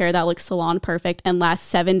manicure that looks salon perfect and lasts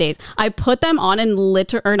 7 days. I put them on and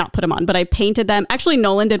not put them on, but I painted them. Actually,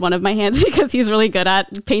 Nolan did one of my hands because he's really good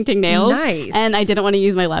at painting nails. Nice. And I didn't want to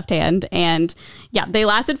use my left hand. And yeah, they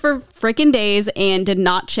lasted for freaking days and did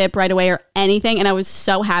not chip right away or anything. And I was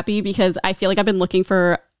so happy because I feel like I've been looking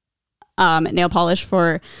for nail polish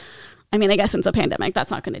I guess since the pandemic,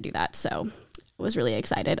 that's not going to do that. So was really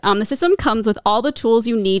excited. The system comes with all the tools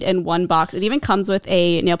you need in one box. It even comes with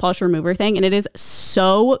a nail polish remover thing, and it is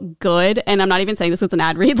so good. And I'm not even saying this as an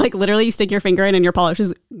ad read. Like literally, you stick your finger in, and your polish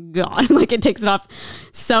is gone. Like it takes it off.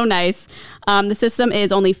 So nice. The system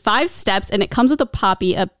is only 5 steps, and it comes with a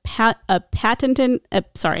Poppy, a patented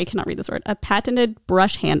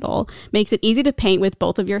brush handle. Makes it easy to paint with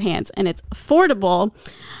both of your hands, and it's affordable.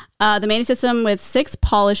 The mani system with 6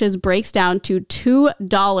 polishes breaks down to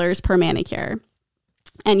 $2 per manicure.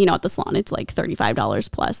 And at the salon, it's like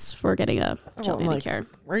 $35 plus for getting a gel manicure. Like,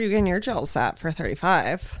 where are you getting your gels at for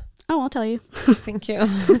 $35? Oh, I'll tell you. Thank you.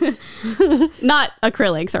 Not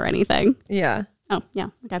acrylics or anything. Yeah. Oh, yeah.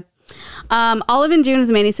 Okay. Olive and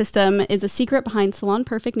June's mani system is a secret behind salon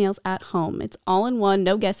perfect nails at home. It's all in one,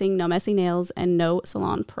 no guessing, no messy nails, and no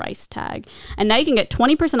salon price tag. And now you can get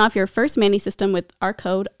 20% off your first mani system with our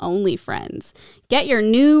code ONLYFRIENDS. Get your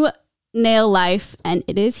new nail life, and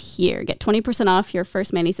it is here. Get 20% off your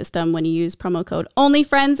first mani system when you use promo code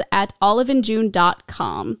ONLYFRIENDS at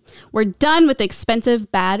oliveandjune.com. We're done with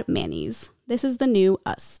expensive bad manis. This is the new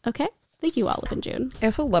us. Okay, thank you, Olive and June. I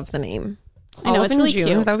also love the name. I know, Olive it's and really June.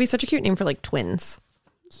 cute. That would be such a cute name for like twins.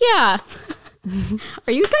 Yeah.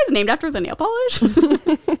 Are you guys named after the nail polish?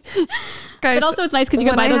 Guys, but also it's nice because you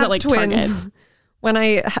can buy those at like Target. When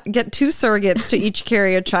I get 2 surrogates to each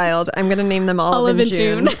carry a child, I'm going to name them Olive and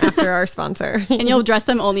June after our sponsor. And you'll dress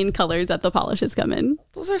them only in colors that the polishes come in.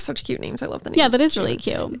 Those are such cute names. I love the name. Yeah, that is really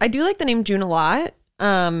cute. I do like the name June a lot.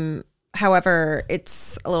 However,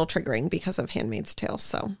 it's a little triggering because of Handmaid's Tale.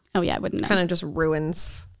 So Oh yeah, I wouldn't know. kind of just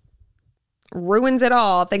ruins it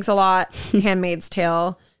all. Thanks a lot, Handmaid's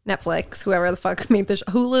Tale, Netflix, whoever the fuck made this.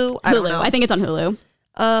 Hulu. I don't know. I think it's on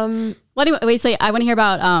Hulu. What do you wait? So I want to hear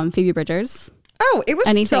about Phoebe Bridgers. Oh, it was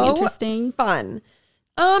Anything so interesting? fun.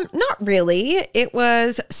 Not really. It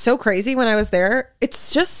was so crazy when I was there.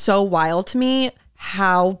 It's just so wild to me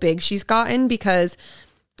how big she's gotten because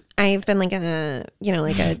I've been like a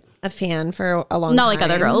fan for a long time. Not like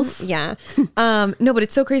other girls. Yeah. No, but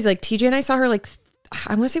it's so crazy. Like TJ and I saw her like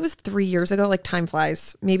I want to say it was 3 years ago. Like time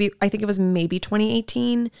flies. I think it was maybe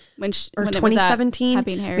 2018 when 2017.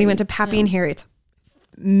 Happy and Harry. We went to Happy and Harriet's.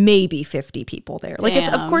 Maybe 50 people there. Like it's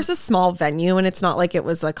of course a small venue and it's not like it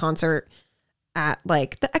was a concert at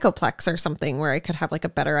like the Echoplex or something where I could have like a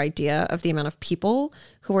better idea of the amount of people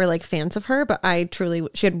who were like fans of her. But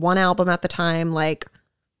she had one album at the time. Like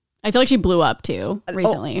I feel like she blew up too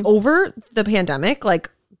recently. Over the pandemic,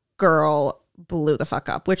 like girl blew the fuck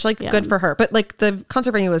up, which like good for her. But like the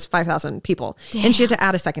concert venue was 5,000 people. Damn. And she had to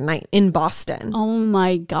add a second night in Boston. Oh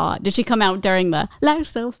my God. Did she come out during the Life's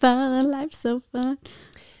So Fun, Life's So Fun?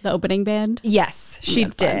 The opening band? Yes, she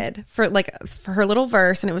did for her little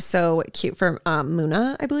verse, and it was so cute for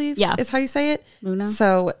Muna, I believe. Yeah, is how you say it. Muna.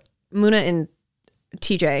 So Muna and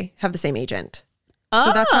TJ have the same agent,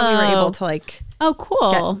 so that's how we were able to like. Oh,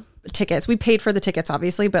 cool. Get tickets. We paid for the tickets,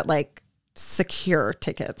 obviously, but like secure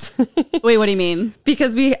tickets. Wait, what do you mean?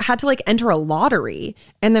 Because we had to like enter a lottery,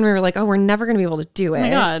 and then we were like, oh, we're never going to be able to do it. Oh my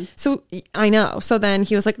God. So I know. So then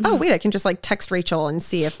he was like, oh wait, I can just like text Rachel and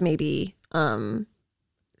see if maybe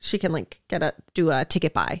she can like do a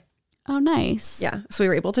ticket buy. Oh, nice. Yeah. So we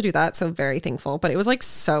were able to do that. So very thankful. But it was like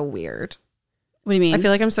so weird. What do you mean? I feel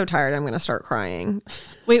like I'm so tired. I'm going to start crying.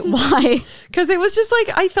 Wait, why? Because it was just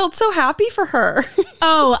like, I felt so happy for her.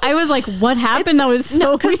 Oh, I was like, what happened? That was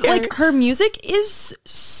so weird. Because like her music is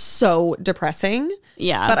so depressing.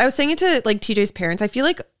 Yeah. But I was saying it to like TJ's parents. I feel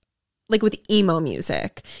like with emo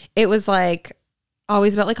music, it was like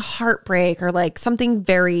always about like heartbreak or like something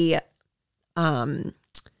very,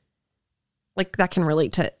 like that can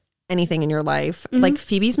relate to anything in your life. Mm-hmm. Like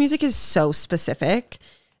Phoebe's music is so specific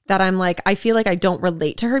that I'm like, I feel like I don't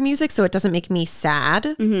relate to her music, so it doesn't make me sad.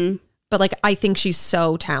 Mm-hmm. But like, I think she's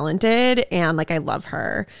so talented and like, I love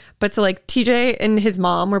her. But so like TJ and his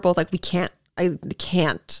mom were both like, I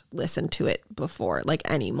can't listen to it before like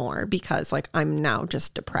anymore because like I'm now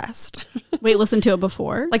just depressed. Wait, listen to it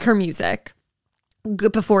before? Like her music.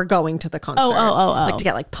 Before going to the concert. Oh. Like to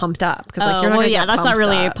get like pumped up. Because like you're not gonna get that's not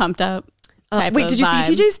really up. Pumped up. Wait, did you see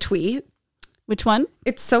TJ's tweet? Which one?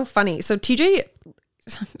 It's so funny. So TJ,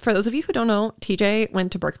 for those of you who don't know, TJ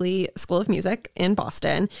went to Berklee School of Music in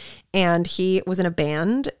Boston and he was in a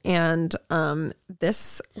band and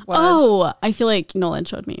this was... Oh, I feel like Nolan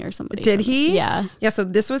showed me or somebody. Did he? Yeah. Yeah, so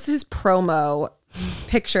this was his promo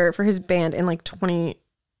picture for his band in like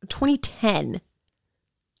 2010.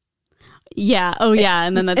 Yeah. Oh, yeah.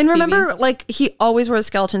 And then that's remember, Phoebe's. like he always wore a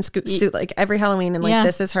skeleton suit like every Halloween, and like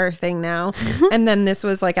this is her thing now. And then this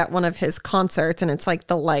was like at one of his concerts, and it's like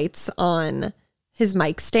the lights on his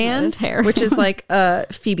mic stand, which is like a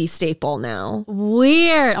Phoebe staple now.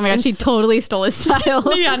 Weird. Oh my God, she totally stole his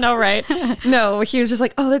style. Yeah, no, right? No, he was just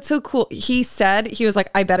like, oh, that's so cool. He was like,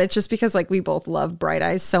 I bet it's just because like we both love Bright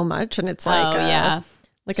Eyes so much, and it's like, yeah,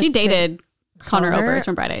 like she dated Connor Oberst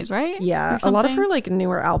from Bright Eyes, right? Yeah, a lot of her like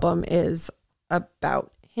newer album is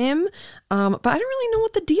about him, but I don't really know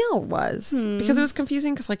what the deal was because it was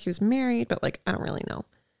confusing because like he was married, but like I don't really know.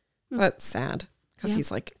 But sad because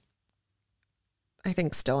he's like, I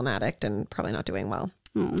think still an addict and probably not doing well.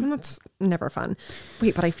 And that's never fun.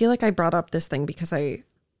 Wait, but I feel like I brought up this thing because I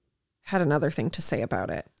had another thing to say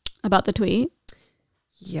about it. About the tweet?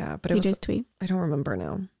 Yeah, but it was TJ's tweet. I don't remember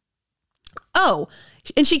now. Oh,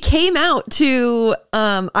 and she came out to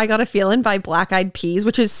I Got a Feeling by Black Eyed Peas,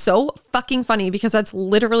 which is so fucking funny because that's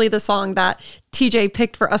literally the song that TJ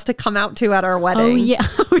picked for us to come out to at our wedding. Oh, yeah.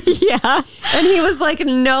 Yeah. And he was like,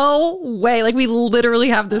 no way. Like, we literally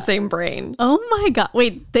have the same brain. Oh my God.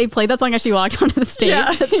 Wait, they played that song as she walked onto the stage?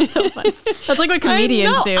 Yeah. That's so funny. That's like what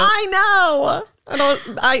comedians do. I know.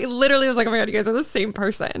 I literally was like, oh my God, you guys are the same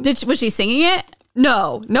person. Was she singing it?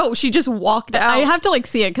 No, she just walked out. I have to like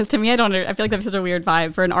see it because to me, I feel like that's such a weird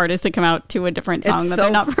vibe for an artist to come out to a different song that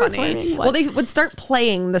they're not performing. Well, they would start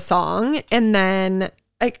playing the song and then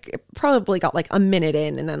it probably got like a minute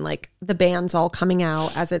in and then like the band's all coming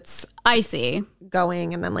out as it's I see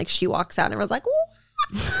going and then like she walks out and I was like,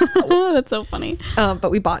 that's so funny.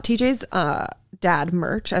 But we bought TJ's dad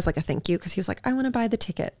merch as like a thank you because he was like, I want to buy the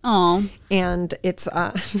tickets. Oh, and it's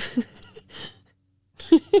I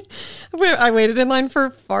waited in line for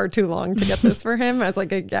far too long to get this for him as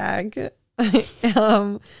like a gag.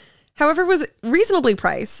 However, it was reasonably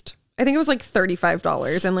priced. I think it was like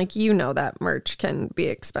 $35, and like that merch can be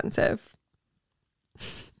expensive.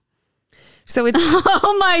 So it's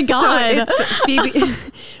oh my God.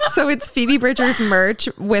 So it's Phoebe Bridgers merch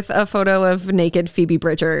with a photo of naked Phoebe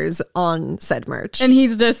Bridgers on said merch, and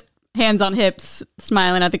he's just hands on hips,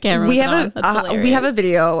 smiling at the camera. We have a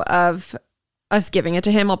video of us giving it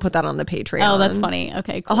to him. I'll put that on the Patreon. Oh, that's funny.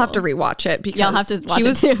 Okay, cool. I'll have to rewatch it because I'll have to watch he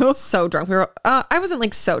was it too. So drunk. We were. I wasn't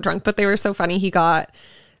like so drunk, but they were so funny.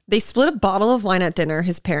 They split a bottle of wine at dinner,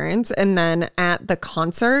 his parents, and then at the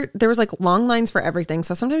concert there was like long lines for everything.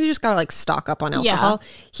 So sometimes you just gotta like stock up on alcohol. Yeah.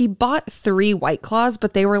 He bought 3 White Claws,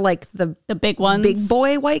 but they were like the big ones, big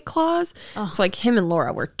boy White Claws. Oh. So like him and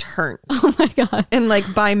Laura were turned. Oh my God! And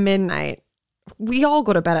like by midnight, we all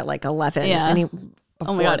go to bed at like 11. Yeah.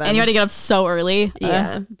 Oh my God. Then. And you had to get up so early.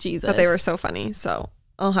 Yeah. Jesus. But they were so funny. So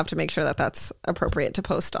I'll have to make sure that that's appropriate to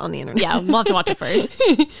post on the internet. Yeah. We'll have to watch it first.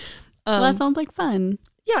 Well, that sounds like fun.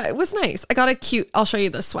 Yeah, it was nice. I got I'll show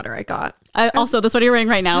you the sweater I got. Also, the sweater you're wearing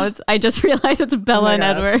right now, I just realized it's Bella and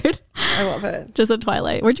Edward. I love it. Just a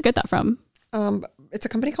Twilight. Where'd you get that from? It's a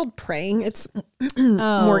company called Praying. It's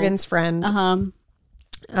Morgan's friend.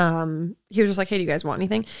 He was just like, hey, do you guys want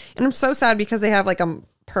anything? And I'm so sad because they have like a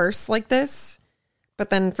purse like this.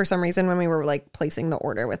 But then for some reason, when we were like placing the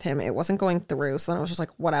order with him, it wasn't going through. So then I was just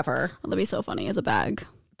like, whatever. Well, that'd be so funny as a bag.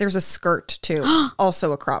 There's a skirt too.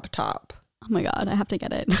 Also a crop top. Oh my God, I have to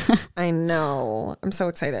get it. I know. I'm so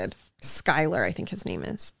excited. Skylar, I think his name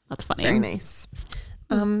is. That's funny. It's very nice.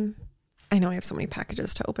 I know I have so many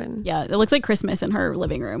packages to open. Yeah, it looks like Christmas in her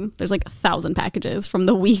living room. There's like 1,000 packages from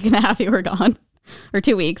the week and a half you were gone. Or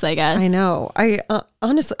 2 weeks, I guess. I know. I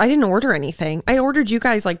honestly, I didn't order anything. I ordered you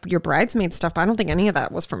guys like your bridesmaid stuff, but I don't think any of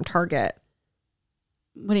that was from Target.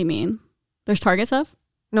 What do you mean? There's Target stuff?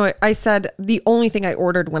 No, I said the only thing I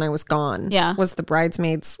ordered when I was gone yeah. was the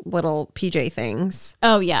bridesmaids little PJ things.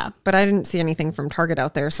 Oh, yeah. But I didn't see anything from Target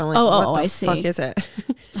out there. So I'm like, what the fuck is it?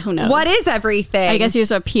 Who knows? What is everything? I guess you're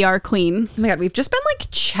just a PR queen. Oh my God, we've just been like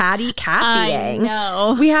chatty Cathying. I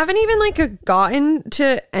know. We haven't even like gotten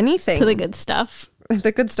to anything. To the good stuff.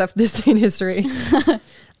 The good stuff this day in history. It's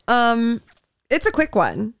a quick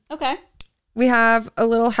one. Okay. We have a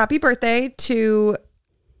little happy birthday to...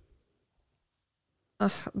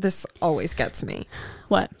 this always gets me.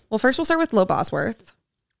 What? Well, first we'll start with Lo Bosworth.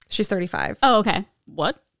 She's 35. Oh, okay.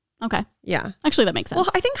 What? Okay. Yeah. Actually, that makes sense. Well,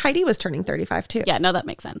 I think Heidi was turning 35 too. Yeah, no, that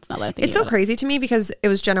makes sense. Now that I think it's so crazy to me because it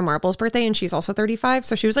was Jenna Marbles' birthday and she's also 35.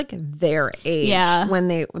 So she was like their age when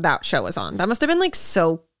that show was on. That must have been like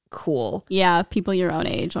so cool. Yeah, people your own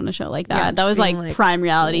age on a show like that. Yeah, that was like prime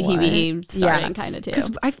reality TV starting kind of too. Because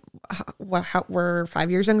we're 5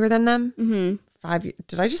 years younger than them. Mm-hmm.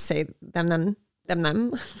 Did I just say them?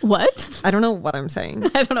 What? I don't know what I'm saying.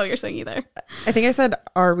 I don't know what you're saying either. I think I said,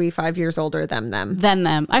 are we 5 years older than them? Than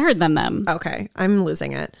them. I heard them. Okay. I'm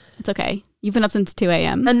losing it. It's okay. You've been up since 2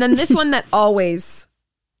 a.m. And then this one that always,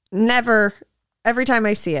 never, every time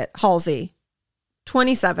I see it, Halsey,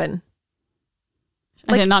 27.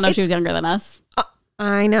 I did not know she was younger than us.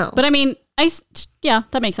 I know. But I mean,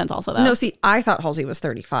 that makes sense also though. No, see, I thought Halsey was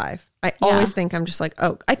 35. I always think I'm just like,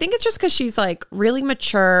 oh, I think it's just because she's like really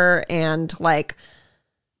mature and like,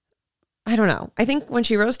 I don't know. I think when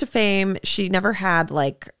she rose to fame, she never had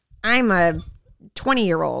like, I'm a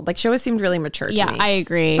 20-year-old. Like she always seemed really mature to me. Yeah, I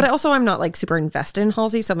agree. But also I'm not like super invested in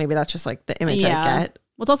Halsey. So maybe that's just like the image I get.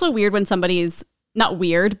 Well, it's also weird when somebody's not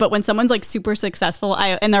weird, but when someone's like super successful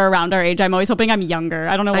and they're around our age, I'm always hoping I'm younger.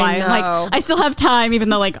 I don't know why. I'm like, I still have time, even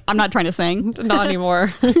though like I'm not trying to sing. Not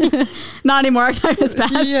anymore. Not anymore. Our time has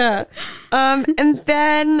passed. Yeah. And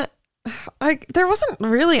then there wasn't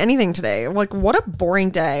really anything today. Like what a boring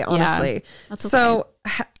day, honestly. Yeah, that's okay. So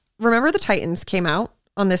Remember the Titans came out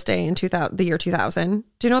on this day in the year 2000.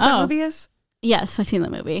 Do you know what that movie is? Yes, I've seen the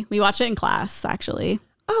movie. We watched it in class, actually.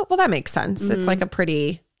 Oh, well, that makes sense. It's like a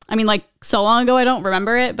pretty... I mean, like, so long ago, I don't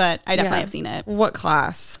remember it, but I definitely have seen it. What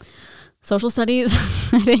class? Social studies,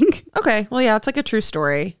 I think. Okay. Well, yeah, it's like a true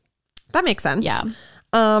story. That makes sense. Yeah.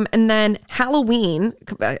 And then Halloween,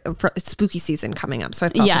 spooky season coming up. So I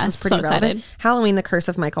thought this was pretty relevant. Excited. Halloween, The Curse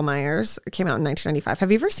of Michael Myers came out in 1995.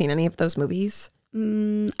 Have you ever seen any of those movies?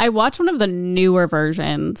 I watched one of the newer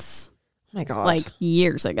versions. Oh my God. Like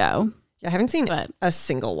years ago. Yeah, I haven't seen a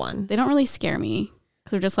single one. They don't really scare me.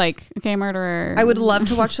 They're just like, okay, murderer. I would love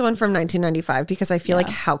to watch the one from 1995 because I feel like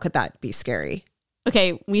how could that be scary?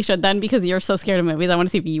 Okay, we should then because you're so scared of movies. I want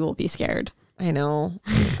to see if you will be scared. I know.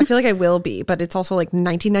 I feel like I will be, but it's also like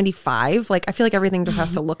 1995. Like I feel like everything just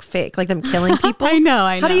has to look fake, like them killing people. I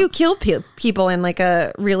know. How do you kill people in like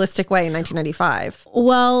a realistic way in 1995?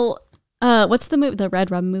 Well, what's the movie? The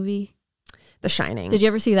Red Rum movie? The Shining. Did you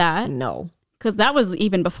ever see that? No. Because that was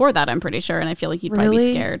even before that, I'm pretty sure. And I feel like you'd probably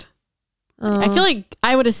be scared. I feel like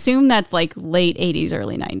I would assume that's like late 80s,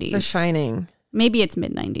 early 90s. The Shining. Maybe it's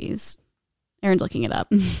mid 90s. Aaron's looking it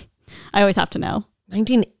up. I always have to know.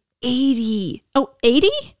 1980. Oh, 80?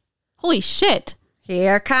 Holy shit.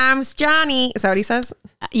 Here comes Johnny. Is that what he says?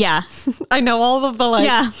 Yeah. I know all of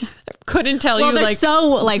the couldn't tell you they're like. So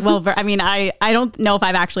like, well, I mean, I don't know if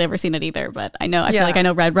I've actually ever seen it either, but I feel like I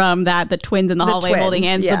know Red Rum, that the twins in the hallway holding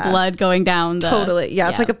hands, the blood going down. Totally. Yeah.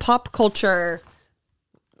 It's like a pop culture,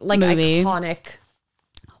 like movie. Iconic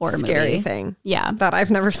horror scary movie. Thing. Yeah. That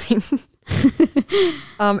I've never seen.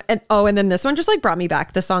 And then this one just like brought me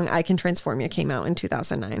back. The song I Can Transform Ya came out in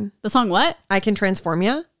 2009. The song what? I Can Transform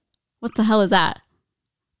Ya. What the hell is that?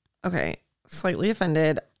 Okay. Slightly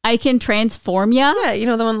offended. I Can Transform Ya? Yeah. You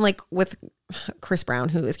know, the one like with Chris Brown,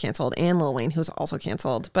 who is canceled, and Lil Wayne, who's also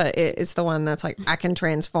canceled. But it's the one that's like, I can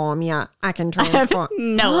transform ya. I can transform. I have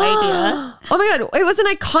no idea. Oh my God. It was an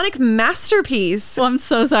iconic masterpiece. Well, I'm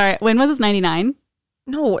so sorry. When was this? 99?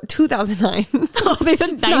 No, 2009. Oh, they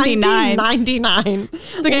said 99. 1999.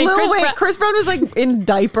 It's okay. Chris Brown was like in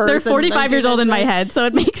diapers. They're 45 years old in my head, so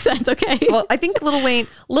it makes sense. Okay. Well, I think Lil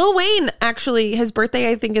Wayne actually, his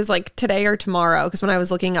birthday I think is like today or tomorrow. Because when I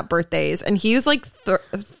was looking up birthdays, and he was like,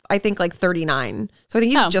 I think like 39. So I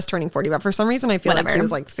think he's just turning 40. But for some reason, I feel like he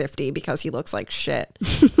was like 50 because he looks like shit.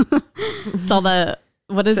 It's all the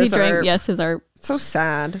what does Scissor. He drink? Yes, scissor. So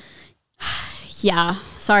sad. Yeah.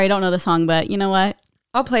 Sorry, I don't know the song, but you know what?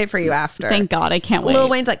 I'll play it for you after. Thank God. I can't wait. Lil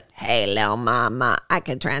Wayne's like, hey, Lil Mama, I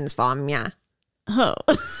can transform ya. Oh,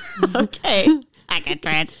 okay. I can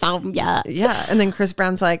transform ya. Yeah. And then Chris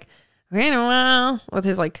Brown's like, wait a while, with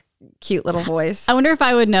his like cute little voice. I wonder if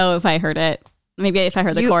I would know if I heard it. Maybe if I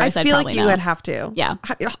heard the chorus, I'd probably know. I feel like you would have to. Yeah.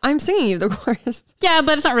 I'm singing you the chorus. Yeah,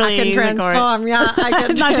 but it's not really I can transform ya. I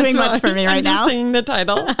can not doing much for me right now. I'm just singing the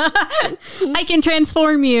title. I can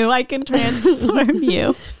transform you. I can transform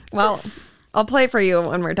you. Well, I'll play for you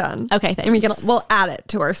when we're done. Okay, thanks. And we'll add it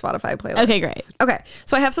to our Spotify playlist. Okay, great. Okay,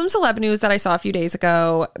 so I have some celeb news that I saw a few days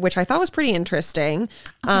ago, which I thought was pretty interesting.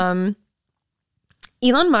 Elon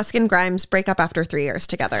Musk and Grimes break up after 3 years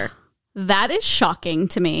together. That is shocking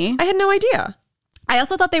to me. I had no idea. I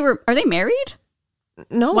also thought are they married?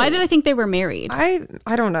 No. Why did I think they were married? I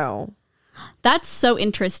don't know. That's so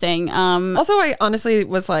interesting. Also, I honestly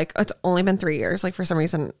was like, it's only been 3 years. Like for some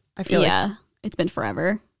reason, I feel like it's been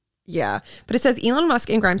forever. Yeah. But it says Elon Musk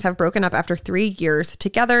and Grimes have broken up after 3 years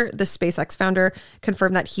together. The SpaceX founder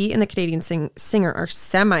confirmed that he and the Canadian singer are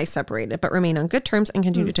semi-separated, but remain on good terms and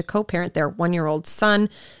continue to co-parent their 1-year-old son.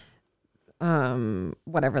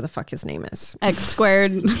 Whatever the fuck his name is. X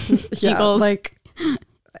squared equals. Like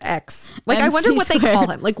X. Like MC I wonder what squared. They call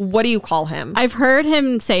him. Like what do you call him? I've heard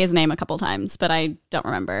him say his name a couple times, but I don't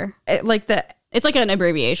remember. It's like an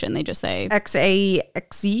abbreviation. They just say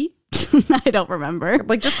XAXE. I don't remember.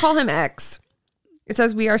 Like, just call him X. It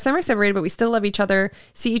says, we are semi-separated, but we still love each other,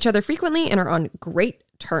 see each other frequently, and are on great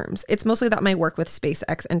terms. It's mostly that my work with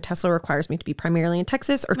SpaceX and Tesla requires me to be primarily in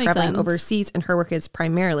Texas or traveling overseas, and her work is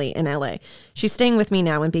primarily in LA. She's staying with me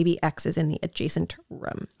now, and baby X is in the adjacent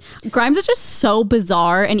room. Grimes is just so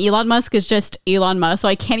bizarre, and Elon Musk is just Elon Musk, so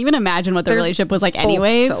I can't even imagine what their relationship was like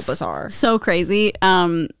anyways. So bizarre. So crazy.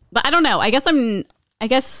 But I don't know. I guess I don't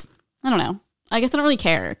know. I guess I don't really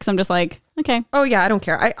care because I'm just like, okay. Oh, yeah, I don't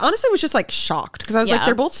care. I honestly was just like shocked because I was like,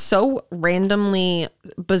 they're both so randomly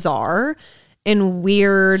bizarre and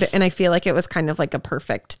weird. And I feel like it was kind of like a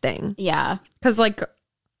perfect thing. Yeah. Because like,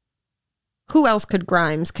 who else could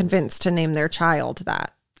Grimes convince to name their child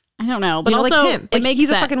that? I don't know. But also, like him. Like, he's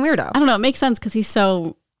a fucking weirdo. I don't know. It makes sense because he's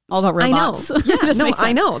so all about robots. I know. Yeah, no,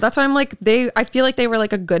 I know. That's why I'm like, I feel like they were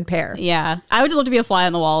like a good pair. Yeah. I would just love to be a fly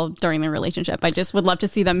on the wall during their relationship. I just would love to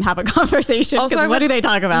see them have a conversation. Also, what do they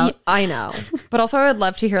talk about? I know. But also I would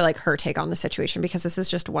love to hear like her take on the situation because this is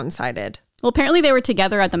just one-sided. Well, apparently they were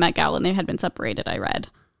together at the Met Gala and they had been separated, I read.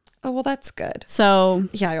 Oh, well, that's good. So.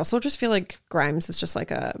 Yeah, I also just feel like Grimes is just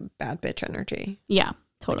like a bad bitch energy. Yeah,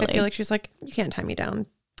 totally. Like, I feel like she's like, you can't tie me down.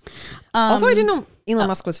 Also, I didn't know Elon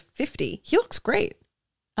Musk was 50. He looks great.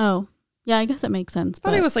 Oh, yeah, I guess that makes sense. I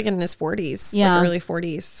thought he was like in his 40s, yeah. like early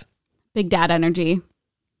 40s. Big dad energy.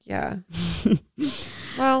 Yeah.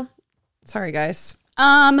 Well, sorry, guys.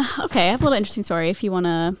 Okay, I have a little interesting story if you want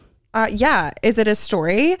to. Yeah. Is it a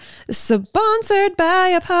story? Sponsored by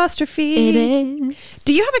Apostrophe. It is.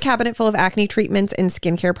 Do you have a cabinet full of acne treatments and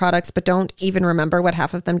skincare products, but don't even remember what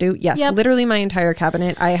half of them do? Yes, Yep. Literally my entire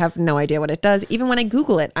cabinet. I have no idea what it does. Even when I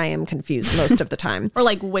Google it, I am confused most of the time. Or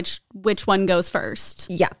like which one goes first?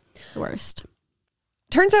 Yeah. The worst.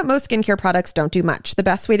 Turns out most skincare products don't do much. The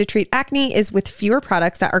best way to treat acne is with fewer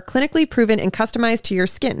products that are clinically proven and customized to your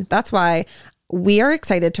skin. That's why we are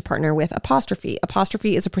excited to partner with Apostrophe.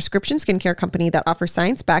 Apostrophe is a prescription skincare company that offers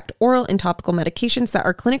science-backed oral and topical medications that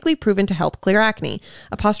are clinically proven to help clear acne.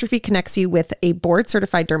 Apostrophe connects you with a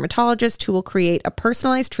board-certified dermatologist who will create a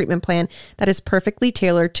personalized treatment plan that is perfectly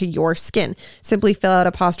tailored to your skin. Simply fill out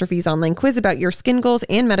Apostrophe's online quiz about your skin goals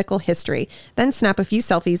and medical history. Then snap a few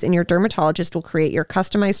selfies and your dermatologist will create your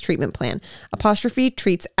customized treatment plan. Apostrophe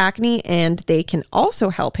treats acne and they can also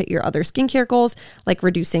help hit your other skincare goals like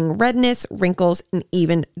reducing redness, wrinkles, and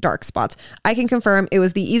even dark spots. I can confirm it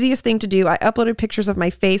was the easiest thing to do. I uploaded pictures of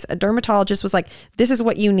my face. A dermatologist was like, this is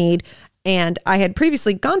what you need. And I had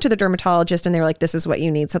previously gone to the dermatologist and they were like, this is what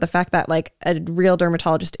you need. So the fact that like a real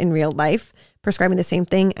dermatologist in real life prescribing the same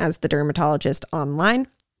thing as the dermatologist online,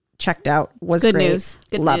 checked out, was Good great. news.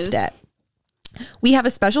 Good Loved news. it. We have a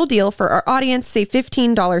special deal for our audience. Save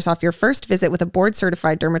 $15 off your first visit with a board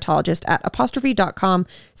certified dermatologist at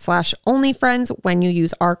apostrophe.com/onlyfriends when you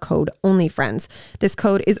use our code onlyfriends. This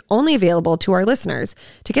code is only available to our listeners.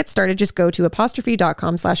 To get started, just go to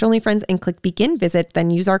apostrophe.com/onlyfriends and click begin visit,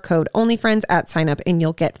 then use our code onlyfriends at sign up and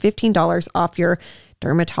you'll get $15 off your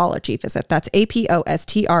dermatology visit. That's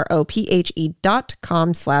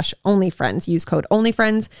apostrophe.com/onlyfriends. Use code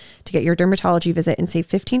onlyfriends to get your dermatology visit and save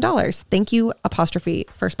 $15. Thank you, Apostrophe,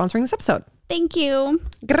 for sponsoring this episode. Thank you.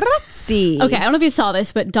 Grazie. Okay, I don't know if you saw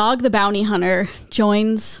this, but Dog the Bounty Hunter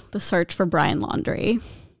joins the search for Brian Laundrie.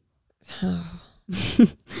 So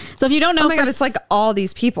if you don't know, oh my God, it's like all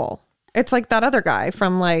these people. It's like that other guy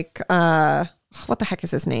from like, what the heck is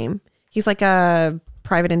his name? He's like a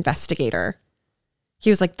private investigator. He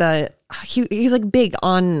was like he's like big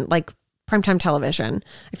on like primetime television.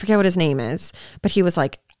 I forget what his name is, but he was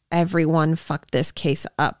like, everyone fucked this case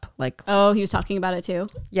up. Like, oh, he was talking about it too.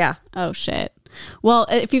 Yeah. Oh shit. Well,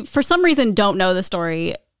 if you for some reason don't know the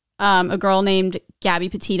story, a girl named Gabby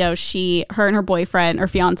Petito, her and her boyfriend or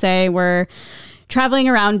fiance were traveling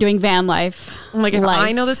around doing van life. Like, if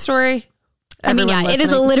I know the story. I mean, yeah, it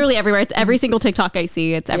is literally everywhere. It's every single TikTok I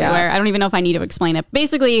see. It's everywhere. Yeah. I don't even know if I need to explain it.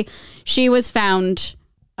 Basically, she was found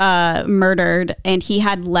murdered, and he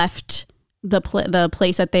had left the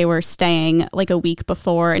place that they were staying like a week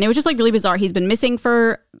before, and it was just like really bizarre. He's been missing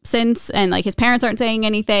since, and like his parents aren't saying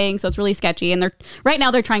anything, so it's really sketchy. And right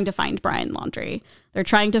now they're trying to find Brian Laundrie. They're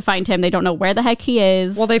trying to find him. They don't know where the heck he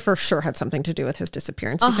is. Well, they for sure had something to do with his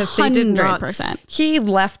disappearance because they did not. 100%. He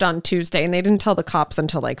left on Tuesday and they didn't tell the cops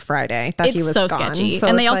until like Friday that he was so gone. Sketchy. So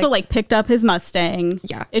and they also like picked up his Mustang.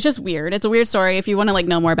 Yeah. It's just weird. It's a weird story. If you want to like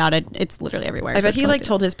know more about it, it's literally everywhere. I bet he like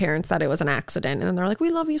told his parents that it was an accident and then they're like,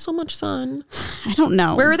 we love you so much, son. I don't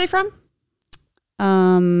know. Where were they from?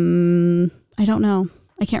 I don't know.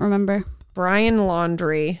 I can't remember. Brian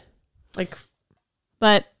Laundrie.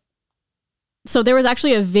 But so there was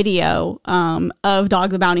actually a video of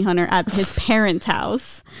Dog the Bounty Hunter at his parents'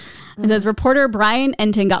 house. It says reporter Brian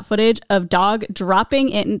Enton got footage of Dog dropping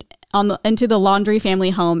into the Laundrie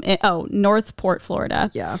family home in Northport,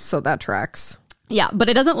 Florida. Yeah, so that tracks. Yeah, but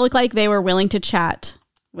it doesn't look like they were willing to chat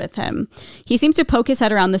with him. He seems to poke his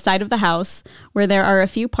head around the side of the house where there are a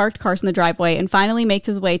few parked cars in the driveway and finally makes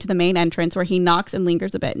his way to the main entrance where he knocks and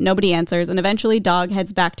lingers a bit. Nobody answers, and eventually Dog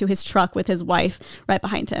heads back to his truck with his wife right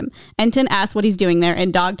behind him. Enton asks what he's doing there,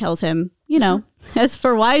 and Dog tells him, as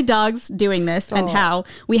for why Dog's doing this and how,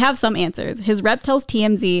 we have some answers. His rep tells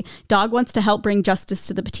TMZ Dog wants to help bring justice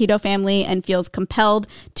to the Petito family and feels compelled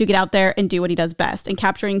to get out there and do what he does best, and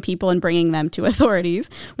capturing people and bringing them to authorities.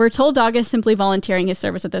 We're told Dog is simply volunteering his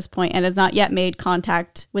service at this point and has not yet made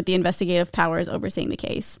contact with the investigative powers overseeing the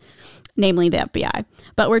case. namely the FBI.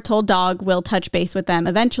 But we're told Dog will touch base with them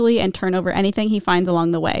eventually and turn over anything he finds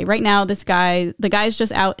along the way. Right now, the guy's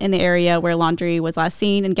just out in the area where Laundrie was last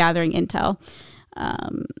seen and gathering intel.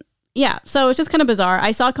 Yeah, so it's just kind of bizarre.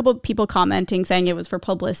 I saw a couple of people commenting saying it was for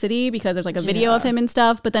publicity because there's like a video of him and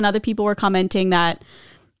stuff. But then other people were commenting that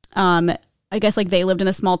I guess like they lived in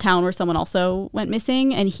a small town where someone also went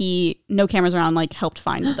missing and no cameras around, like helped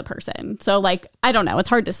find the person. So like, I don't know. It's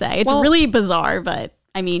hard to say. It's really bizarre, but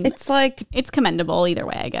I mean, it's like, it's commendable either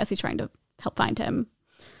way, I guess. He's trying to help find him.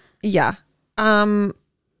 Yeah. And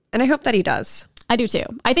I hope that he does. I do too.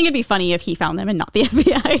 I think it'd be funny if he found them and not the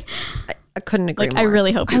FBI. I couldn't agree more. I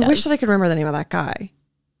really hope he does. I wish that I could remember the name of that guy.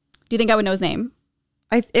 Do you think I would know his name?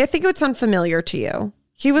 I think it would sound familiar to you.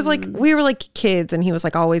 He was like, we were like kids and he was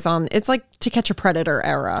like always on, it's like To Catch a Predator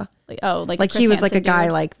era. Like he was like a guy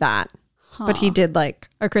like that. Huh. But he did like.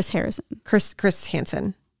 Or Chris Harrison. Chris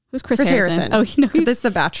Hansen. Who's Chris Harrison? Oh, this is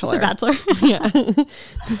The Bachelor. The Bachelor. Yeah.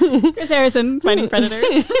 Chris Harrison fighting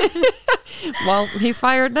predators. Well, he's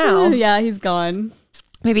fired now. Yeah, he's gone.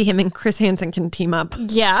 Maybe him and Chris Hansen can team up.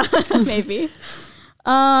 Yeah, maybe.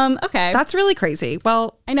 Okay. That's really crazy.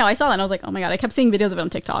 Well, I know. I saw that and I was like, oh my God. I kept seeing videos of it on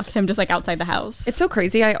TikTok. Him just like outside the house. It's so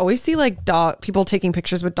crazy. I always see like people taking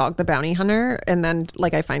pictures with Dog the Bounty Hunter. And then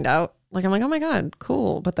like I find out, like I'm like, oh my God,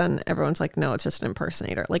 cool. But then everyone's like, no, it's just an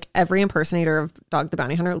impersonator. Like every impersonator of Dog the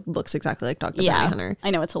Bounty Hunter looks exactly like Dog the Bounty Hunter.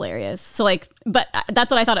 I know, it's hilarious. So like, but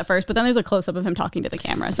that's what I thought at first. But then there's a close up of him talking to the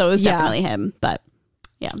camera. So it was definitely him. But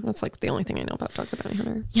yeah, that's like the only thing I know about Dog the Bounty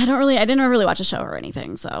Hunter. Yeah, I didn't really watch a show or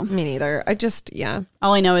anything. So me neither.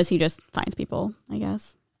 All I know is he just finds people, I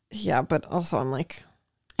guess. Yeah, but also I'm like,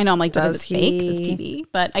 I know, I'm like, does he fake this TV?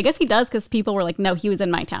 But I guess he does because people were like, no, he was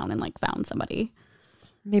in my town and like found somebody.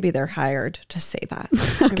 Maybe they're hired to say that.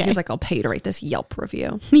 Okay. Maybe he's like, I'll pay you to write this Yelp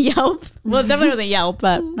review. Yelp? Well, it definitely wasn't Yelp,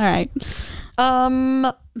 but all right.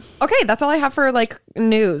 Okay, that's all I have for like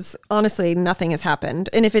news. Honestly, nothing has happened.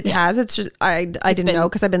 And if it has, it's just, I didn't know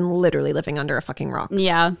because I've been literally living under a fucking rock.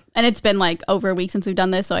 Yeah. And it's been like over a week since we've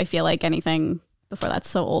done this. So I feel like anything before that's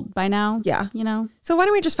so old by now. Yeah. You know? So why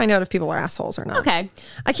don't we just find out if people are assholes or not? Okay.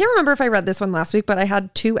 I can't remember if I read this one last week, but I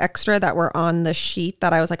had 2 extra that were on the sheet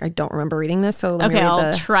that I was like, I don't remember reading this. So let me read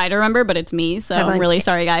I'll try to remember, but it's me. So headline. I'm really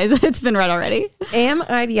sorry, guys. It's been read already. Am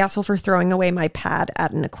I the asshole for throwing away my pad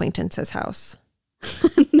at an acquaintance's house?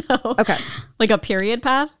 No. Okay. Like a period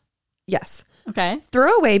pad? Yes. Okay.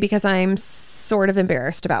 Throw away because I'm sort of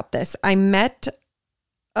embarrassed about this. I met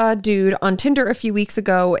a dude on Tinder a few weeks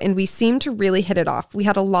ago and we seemed to really hit it off. We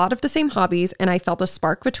had a lot of the same hobbies and I felt a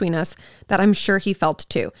spark between us that I'm sure he felt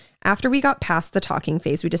too. After we got past the talking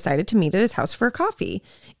phase, we decided to meet at his house for a coffee.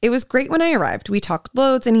 It was great when I arrived. We talked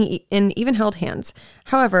loads and he even held hands.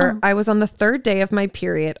 However, I was on the 3rd day of my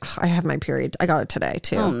period. I have my period. I got it today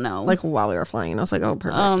too. Oh no. Like while we were flying and I was like, oh,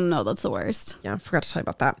 perfect. Oh no, that's the worst. Yeah, I forgot to tell you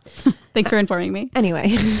about that. Thanks for informing me.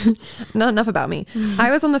 Anyway, not enough about me.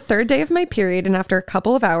 I was on the 3rd day of my period and after a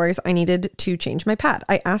couple of hours, I needed to change my pad.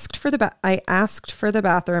 I asked for the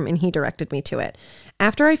bathroom and he directed me to it.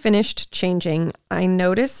 After I finished changing, I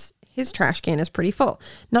noticed his trash can is pretty full.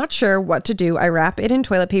 Not sure what to do. I wrap it in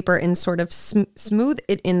toilet paper and sort of smooth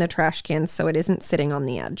it in the trash can so it isn't sitting on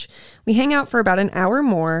the edge. We hang out for about an hour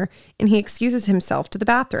more and he excuses himself to the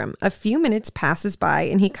bathroom. A few minutes passes by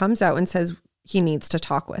and he comes out and says he needs to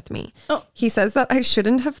talk with me. Oh. He says that I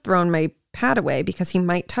shouldn't have thrown my pad away because he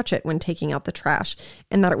might touch it when taking out the trash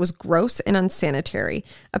and that it was gross and unsanitary.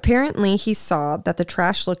 Apparently, he saw that the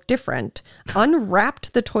trash looked different,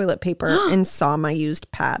 unwrapped the toilet paper, and saw my used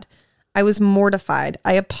pad. I was mortified.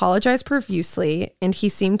 I apologized profusely and he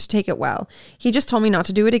seemed to take it well. He just told me not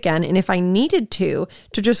to do it again and if I needed to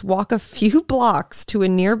just walk a few blocks to a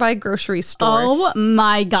nearby grocery store. Oh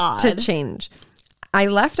my God. To change. I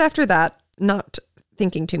left after that, not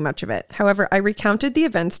thinking too much of it. However, I recounted the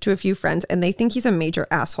events to a few friends and they think he's a major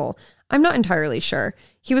asshole. I'm not entirely sure.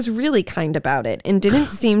 He was really kind about it and didn't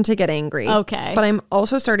seem to get angry. Okay. But I'm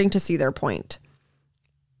also starting to see their point.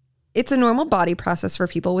 It's a normal body process for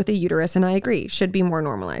people with a uterus, and I agree, should be more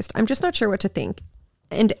normalized. I'm just not sure what to think.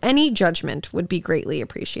 And any judgment would be greatly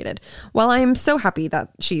appreciated. Well, I am so happy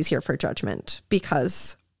that she's here for judgment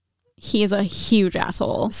because he is a huge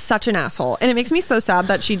asshole. Such an asshole. And it makes me so sad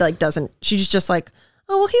that she like doesn't, she's just like,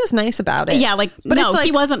 oh, well, he was nice about it. Yeah, like, but no,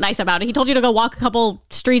 he wasn't nice about it. He told you to go walk a couple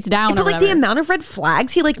streets down. But like the amount of red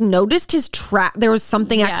flags, he like noticed his trash. There was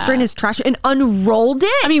something extra in his trash and unrolled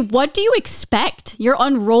it. I mean, what do you expect? You're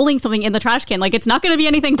unrolling something in the trash can. Like, it's not going to be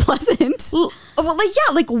anything pleasant. Well, like,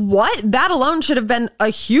 yeah, like what? That alone should have been a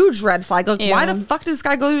huge red flag. Like, why the fuck does this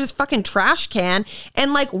guy go to his fucking trash can?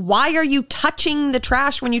 And like, why are you touching the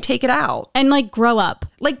trash when you take it out? And like, grow up.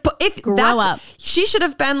 Like, if grow up. She should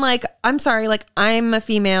have been like, I'm sorry, like, I'm a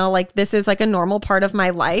female. Like, this is like a normal part of my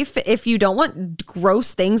life. If you don't want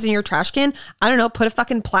gross things in your trash can, I don't know, put a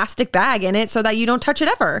fucking plastic bag in it so that you don't touch it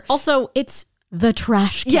ever. Also, it's the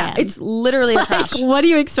trash can. Yeah, it's literally the trash. What do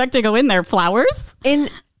you expect to go in there? Flowers?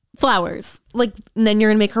 Flowers. Like, and then you're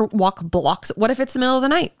going to make her walk blocks. What if it's the middle of the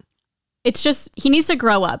night? It's just, he needs to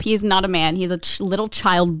grow up. He's not a man. He's a little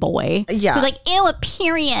child boy. Yeah. He's like, ew, a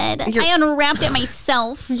period. I unwrapped it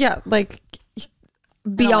myself. Yeah, like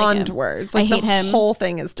beyond words. Like, I hate him. The whole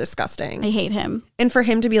thing is disgusting. I hate him. And for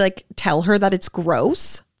him to be like, tell her that it's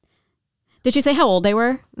gross. Did she say how old they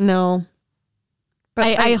were? No.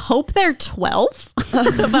 But I hope they're 12,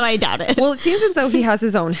 but I doubt it. Well, it seems as though he has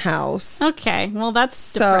his own house. Okay. Well,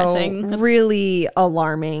 that's depressing. That's really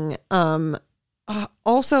alarming.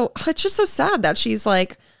 Also, it's just so sad that she's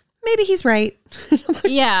like, maybe he's right.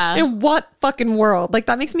 Yeah. In what fucking world? Like,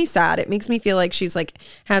 that makes me sad. It makes me feel like she's like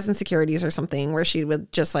has insecurities or something where she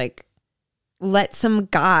would just like let some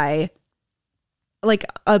guy like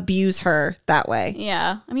abuse her that way.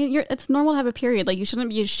 Yeah. I mean, it's normal to have a period. Like, you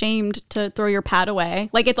shouldn't be ashamed to throw your pad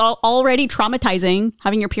away. Like, it's already traumatizing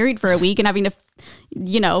having your period for a week and having to,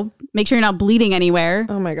 you know, make sure you're not bleeding anywhere.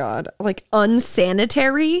 Oh my God. Like,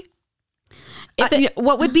 unsanitary.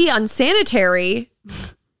 What would be unsanitary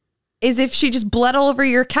is if she just bled all over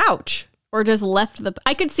your couch. Or just left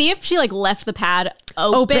I could see if she like left the pad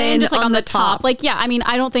open just like on the top. Like, yeah, I mean,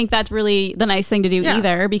 I don't think that's really the nice thing to do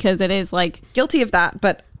either, because it is like. Guilty of that,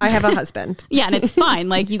 but I have a husband. Yeah, and it's fine.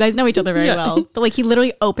 Like, you guys know each other very well. But like, he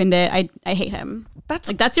literally opened it. I hate him.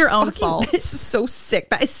 That's your own fault. That is so sick.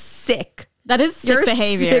 That is sick. That is sick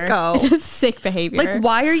behavior. Sicko. It is sick behavior. Like,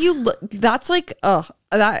 why are you? That's like,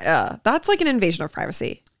 that's like an invasion of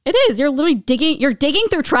privacy. It is. You're literally digging. You're digging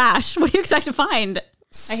through trash. What do you expect to find?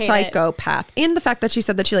 Psychopath. And the fact that she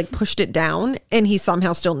said that she like pushed it down and he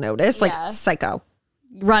somehow still noticed. Like, psycho.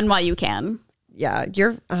 Run while you can. Yeah,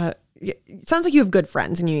 you're. It sounds like you have good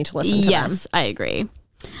friends and you need to listen to them. Yes, I agree.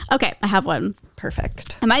 Okay, I have one.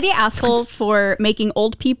 Perfect. Am I the asshole for making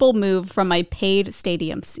old people move from my paid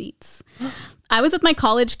stadium seats? I was with my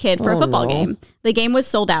college kid for a football game. The game was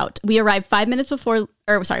sold out. We arrived 5 minutes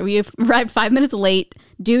late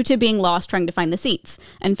due to being lost trying to find the seats,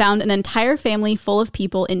 and found an entire family full of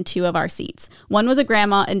people in 2 of our seats. One was a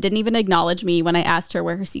grandma and didn't even acknowledge me when I asked her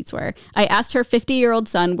where her seats were. I asked her 50-year-old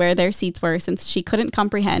son where their seats were, since she couldn't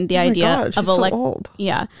comprehend the idea of so old.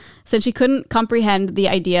 Yeah, since she couldn't comprehend the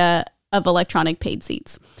idea of electronic paid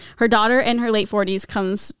seats. Her daughter in her late 40s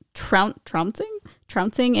comes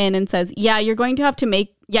trouncing in and says, you're going to have to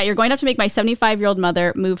make my 75-year-old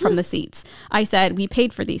mother move from the seats. I said, we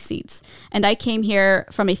paid for these seats. And I came here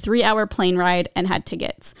from a 3-hour plane ride and had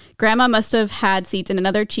tickets. Grandma must have had seats in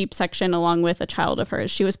another cheap section along with a child of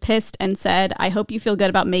hers. She was pissed and said, I hope you feel good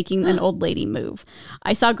about making an old lady move.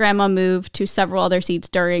 I saw Grandma move to several other seats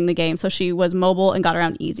during the game, so she was mobile and got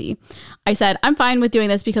around easy. I said, I'm fine with doing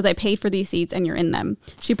this because I paid for these seats and you're in them.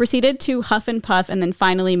 She proceeded to huff and puff and then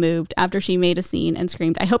finally moved after she made a scene and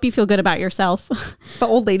screamed, I hope you feel good about yourself. The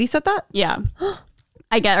old lady said that? Yeah.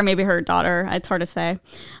 or maybe her daughter. It's hard to say.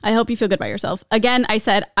 I hope you feel good about yourself. Again, I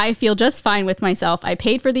said, I feel just fine with myself. I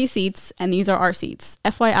paid for these seats and these are our seats.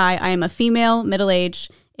 FYI, I am a female,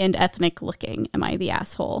 middle-aged, and ethnic looking. Am I the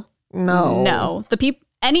asshole? No.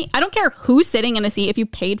 I don't care who's sitting in a seat. If you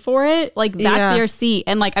paid for it, like, that's your seat.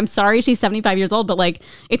 And like, I'm sorry she's 75 years old, but like,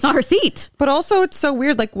 it's not her seat. But also, it's so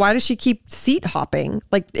weird. Like, why does she keep seat hopping?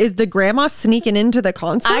 Like, is the grandma sneaking into the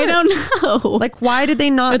concert? I don't know. Like, why did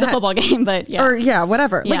they not? It's a football game, but yeah. Or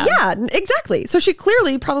whatever. Yeah. Like, exactly. So she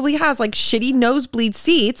clearly probably has like shitty nosebleed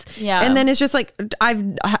seats. Yeah. And then it's just like,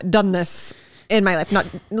 I've done this in my life. Not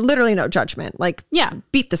literally, no judgment. Like,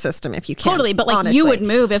 beat the system if you can. Totally. But like, honestly, you would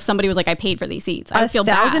move if somebody was like, I paid for these seats. I feel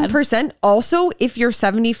 1,000%. Also, if you're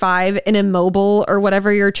 75 and immobile or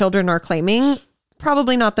whatever your children are claiming,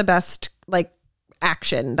 probably not the best like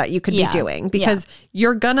action that you could be doing, because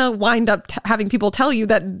you're gonna wind up having people tell you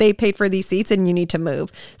that they paid for these seats and you need to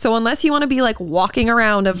move. So unless you want to be like walking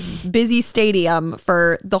around a busy stadium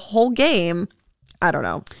for the whole game, I don't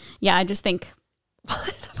know. Yeah, I just think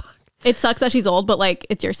it sucks that she's old, but like,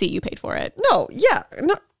 it's your seat, you paid for it. No,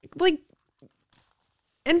 like,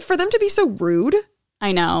 and for them to be so rude.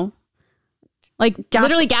 I know. Like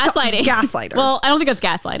literally gaslighting. Gaslighters. Well, I don't think that's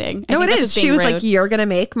gaslighting. No, it is. She was like, you're going to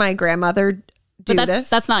make my grandmother do this.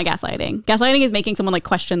 That's not gaslighting. Gaslighting is making someone like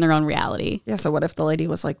question their own reality. Yeah. So what if the lady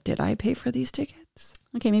was like, did I pay for these tickets?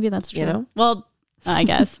 Okay, maybe that's true. You know? Well, I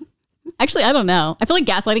guess. Actually, I don't know. I feel like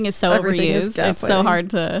gaslighting is so Everything is overused. It's so hard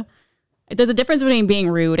to... There's a difference between being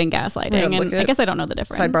rude and gaslighting. And I guess I don't know the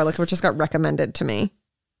difference. Sidebar, look what just got recommended to me.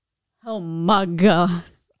 Oh my God.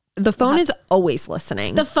 The phone is always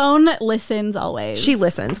listening. The phone listens always. She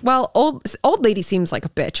listens. Well, old lady seems like a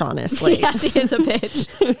bitch, honestly. Yeah, she is a bitch.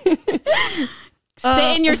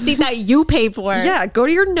 Sit in your seat that you paid for. Yeah, go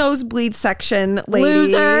to your nosebleed section,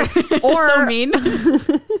 lady. Loser. Or so mean.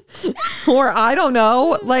 Or I don't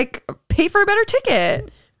know, like pay for a better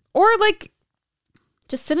ticket. Or like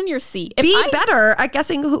just sit in your seat. Be better at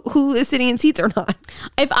guessing who is sitting in seats or not.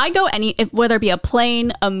 If I go whether it be a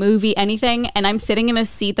plane, a movie, anything, and I'm sitting in a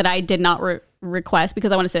seat that I did not request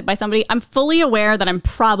because I want to sit by somebody, I'm fully aware that I'm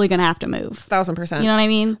probably going to have to move. 1000%. You know what I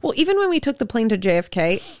mean? Well, even when we took the plane to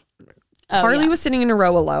JFK, Harley was sitting in a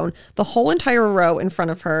row alone. The whole entire row in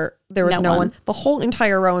front of her, there was no one. The whole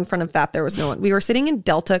entire row in front of that, there was no one. We were sitting in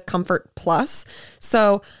Delta Comfort Plus.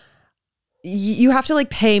 So you have to like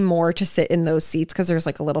pay more to sit in those seats because there's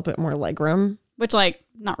like a little bit more leg room. Which like,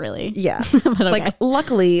 not really. Yeah. But okay. Like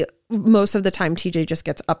luckily, most of the time TJ just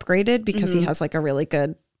gets upgraded because he has like a really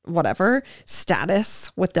good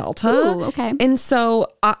status with Delta. Ooh, okay. And so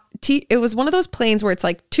it was one of those planes where it's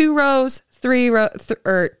like 2 rows, 3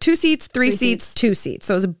 or 2 seats, 3 seats, 2 seats.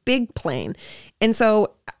 So it was a big plane. And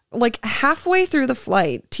so like halfway through the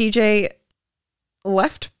flight, TJ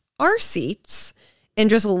left our seats and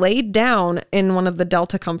just laid down in one of the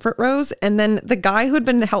Delta Comfort rows. And then the guy who had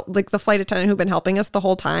been the flight attendant who'd been helping us the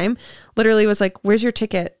whole time literally was like, where's your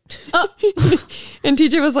ticket? Oh. And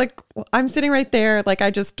TJ was like, well, I'm sitting right there. Like I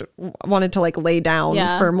just wanted to like lay down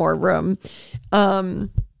for more room.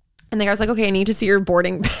 And the guy was like, okay, I need to see your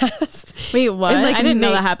boarding pass. Wait, what? And, like, I didn't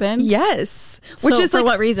know that happened. Yes. Which is for like,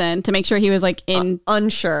 what reason? To make sure he was like in...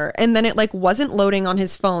 unsure. And then it like wasn't loading on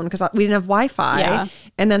his phone because we didn't have Wi-Fi. Yeah.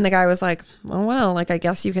 And then the guy was like, oh, well, like, I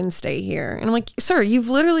guess you can stay here. And I'm like, sir, you've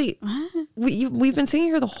literally... We've been sitting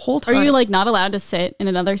here the whole time. Are you like not allowed to sit in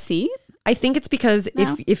another seat? I think it's because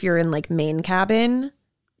if you're in like main cabin,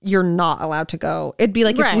 you're not allowed to go. It'd be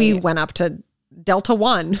like if we went up to Delta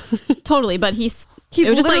One. Totally. But he's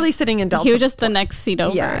literally like, sitting in Delta. He was just the next seat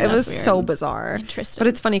over. Yeah, it was weird. So bizarre. Interesting. But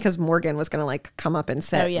it's funny because Morgan was going to like come up and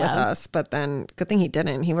sit with us. But then good thing he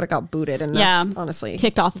didn't. He would have got booted. And that's honestly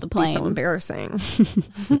kicked off the plane. So embarrassing.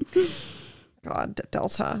 God,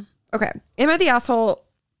 Delta. Okay. Am I the asshole?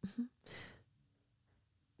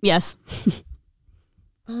 Yes.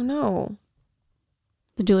 Oh no.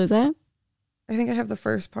 Did you lose it? I think I have the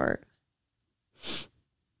first part.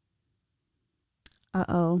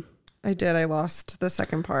 Uh-oh. I did. I lost the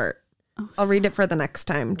second part. Oh, I'll read it for the next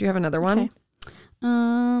time. Do you have another one? Okay.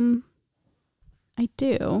 I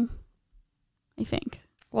do. I think.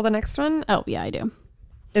 Well, the next one. Oh, yeah, I do.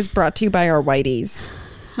 Is brought to you by our Whiteys.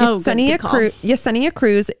 Yesenia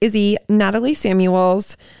Cruz, Izzy, Natalie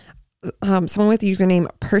Samuels, someone with username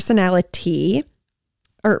Personality.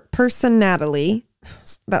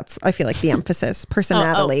 That's, I feel like the emphasis.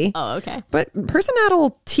 Personality. Oh, okay. But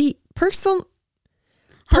personality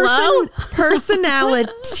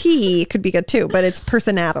could be good too, but it's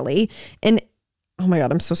personality. And oh my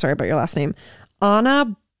God, I'm so sorry about your last name.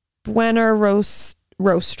 Anna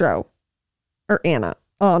Buenarrostro. Or Anna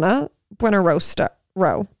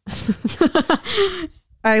Buenarrostro.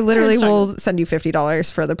 I literally will send you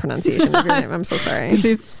 $50 for the pronunciation of your name. I'm so sorry.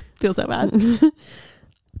 She feels so bad.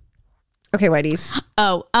 Okay, Whiteys.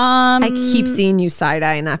 Oh, I keep seeing you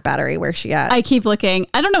side-eyeing that battery. Where's she at? I keep looking.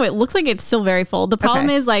 I don't know. It looks like it's still very full. The problem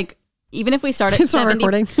is like, even if we start at it's 70, not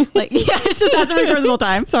recording. Like, yeah, it's just that's recording the whole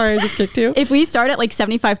time. Sorry, I just kicked you. If we start at like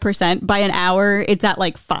 75% by an hour, it's at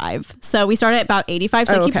like 5. So we start at about 85.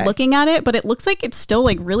 So I keep looking at it, but it looks like it's still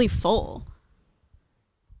like really full.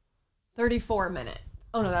 34 minutes.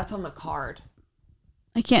 Oh no, that's on the card.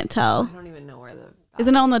 I can't tell. I don't even know where the...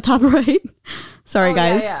 Isn't it on the top right? Sorry,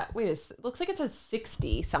 guys. Yeah. Wait, it looks like it says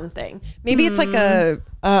 60 something. Maybe it's like a...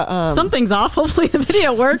 something's off. Hopefully the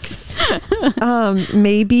video works.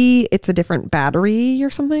 Maybe it's a different battery or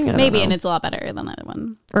something. I don't know. And it's a lot better than the other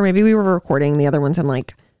one. Or maybe we were recording the other ones in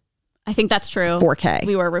like... I think that's true. 4K.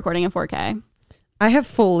 We were recording in 4K. I have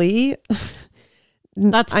fully...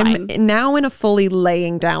 That's fine. I'm now in a fully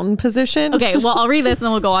laying down position. Okay, well, I'll read this and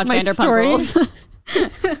then we'll go watch Vanderpump Rules.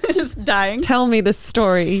 Just dying. Tell me the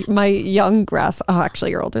story. My young grass. Oh,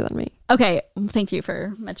 actually, you're older than me. Okay, thank you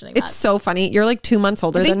for mentioning that. It's so funny. You're like 2 months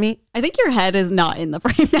older than me. I think your head is not in the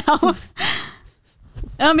frame now.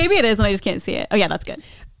 Oh, maybe it is and I just can't see it. Oh yeah, that's good.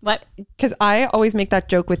 What? Because I always make that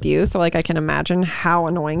joke with you. So like I can imagine how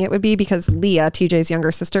annoying it would be because Leah, TJ's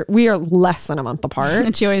younger sister, we are less than a month apart.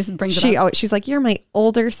 And she always brings it up. She's like, you're my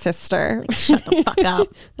older sister. Like, shut the fuck up.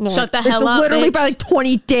 Shut the hell up. It's literally bitch. by like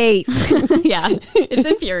 20 days. Yeah. It's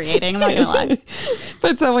infuriating. I'm not going to lie.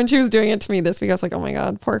 But so when she was doing it to me this week, I was like, oh my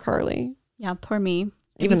God, poor Carly. Yeah, poor me.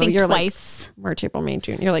 Even though you're twice. Like March, April, May,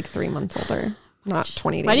 June. You're like 3 months older, not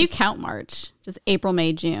 20 days. Why do you count March? Just April,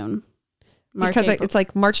 May, June. March, because April. It's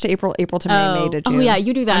like March to April, April to May, May to June. Oh yeah,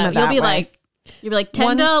 you do that. You'll be way. like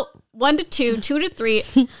 1 to 2, 2 to 3.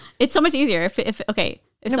 It's so much easier if okay.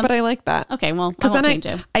 But I like that. Okay, well, because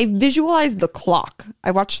then I visualize the clock.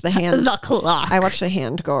 I watch the hand. The clock. I watch the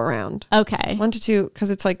hand go around. Okay. 1 to 2,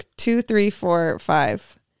 because it's like 2, 3, 4,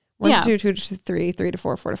 5. 1 to 2, 2 to 3, 3 to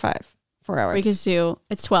 4, 4 to 5. 4 hours. We could do.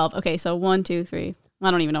 It's 12. Okay, so 1, 2, 3.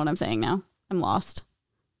 I don't even know what I'm saying now. I'm lost.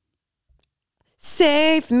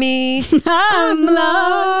 Save me. I'm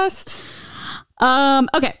lost.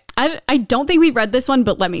 Okay. I don't think we've read this one,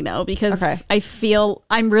 but let me know because I feel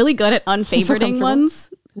I'm really good at unfavoriting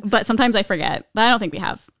ones, but sometimes I forget. But I don't think we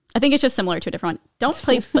have. I think it's just similar to a different one. Don't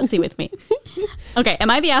play footsie with me. Okay.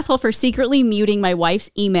 Am I the asshole for secretly muting my wife's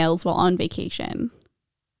emails while on vacation?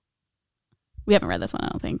 We haven't read this one, I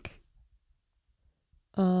don't think.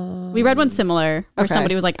 We read one similar where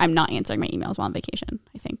somebody was like, I'm not answering my emails while on vacation,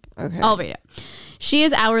 I think. Okay. I'll read it. She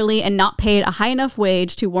is hourly and not paid a high enough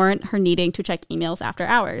wage to warrant her needing to check emails after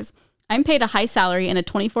hours. I'm paid a high salary in a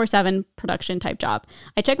 24/7 production type job.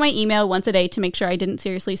 I check my email once a day to make sure I didn't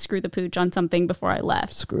seriously screw the pooch on something before I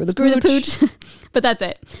left. Screw the pooch. But that's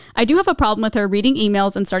it. I do have a problem with her reading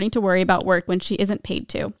emails and starting to worry about work when she isn't paid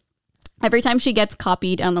to. Every time she gets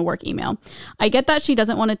copied on a work email. I get that she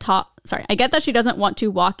doesn't want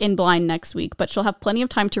to walk in blind next week, but she'll have plenty of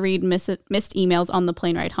time to read missed emails on the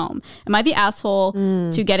plane ride home. Am I the asshole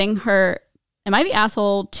to getting her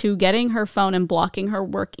phone and blocking her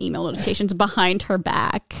work email notifications behind her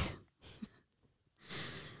back?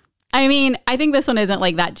 I mean, I think this one isn't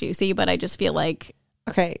like that juicy, but I just feel like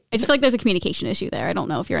I just feel like there's a communication issue there. I don't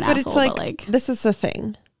know if you're an asshole, but like this is the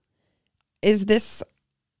thing. Is this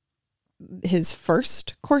his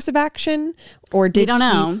first course of action, or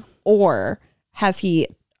or has he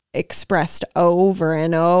expressed over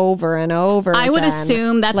and over and over I would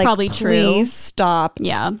assume that's probably true. Please stop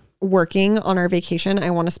working on our vacation.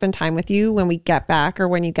 I want to spend time with you when we get back or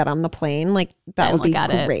when you get on the plane. Like that would be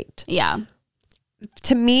great. Yeah.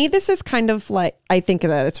 To me, this is kind of like, I think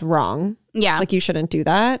that it's wrong. Yeah. Like you shouldn't do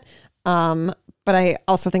that. But I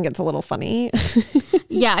also think it's a little funny.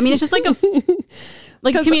 Yeah. I mean, it's just like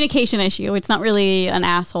a communication issue. It's not really an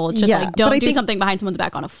asshole. It's just like, don't do something behind someone's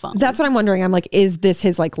back on a phone. That's what I'm wondering. I'm like, is this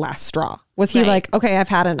his like last straw? Was he like, okay, I've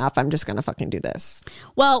had enough. I'm just going to fucking do this.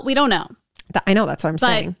 Well, we don't know. I know. That's what I'm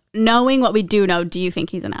saying. Knowing what we do know, do you think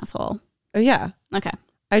he's an asshole? Yeah. Okay.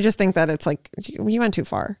 I just think that it's like, you went too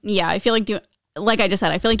far. Yeah. I feel like like I just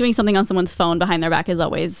said, I feel like doing something on someone's phone behind their back is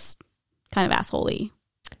always kind of assholey.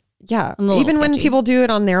 Yeah. Even when people do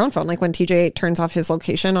it on their own phone, like when TJ turns off his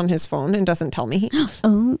location on his phone and doesn't tell me.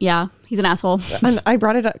 Oh, yeah. He's an asshole. And I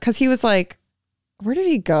brought it up because he was like, where did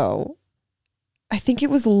he go? I think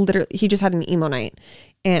it was literally, he just had an emo night.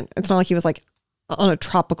 And it's not like he was like on a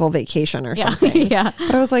tropical vacation or something. Yeah.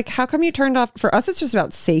 But I was like, how come you turned off? For us, it's just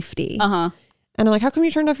about safety. Uh-huh. And I'm like, how come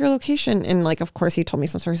you turned off your location? And like, of course, he told me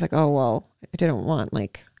some stories like, oh, well, I didn't want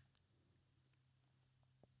like.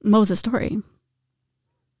 What was the story?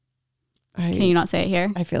 Can you not say it here?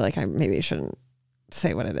 I feel like I maybe shouldn't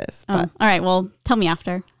say what it is. Oh, but all right. Well, tell me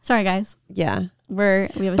after. Sorry, guys. Yeah. We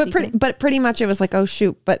have a secret. But pretty much it was like, oh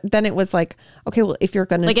shoot. But then it was like, okay, well, if you're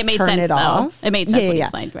gonna like it made turn sense, it off, it made sense. What he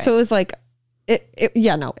explained, right? So it was like,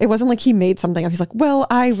 it wasn't like he made something up. He's like, well,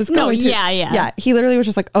 I was going to. Yeah. He literally was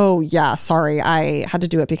just like, oh yeah, sorry, I had to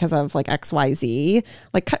do it because of like XYZ,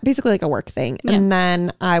 like basically like a work thing. Yeah. And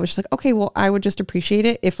then I was just like, okay, well, I would just appreciate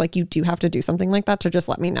it if like you do have to do something like that to just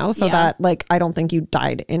let me know so that like I don't think you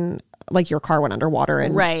died in like your car went underwater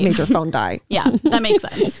and made your phone die. Yeah, that makes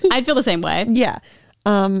sense. I'd feel the same way. Yeah.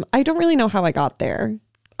 I don't really know how I got there.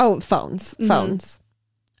 Oh, phones.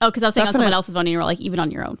 Oh, because I was saying on someone else's phone and you were like, even on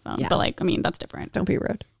your own phone. Yeah. But like, I mean, that's different. Don't be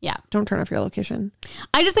rude. Yeah. Don't turn off your location.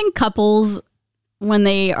 I just think couples, when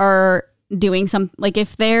they are doing like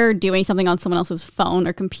if they're doing something on someone else's phone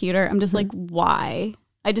or computer, I'm just like, why?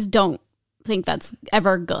 I just don't think that's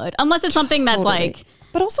ever good. Unless it's something that's like.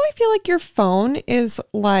 But also I feel like your phone is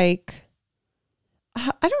like,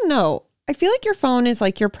 I don't know. I feel like your phone is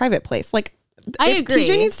like your private place. Like if TJ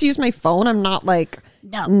needs to use my phone, I'm not like,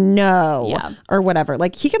 no, or whatever.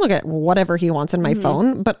 Like he can look at whatever he wants in my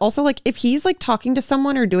phone, but also like if he's like talking to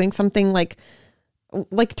someone or doing something like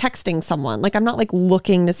like texting someone. Like I'm not like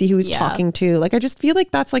looking to see who he's talking to. Like I just feel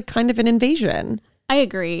like that's like kind of an invasion. I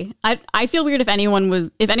agree. I feel weird if anyone were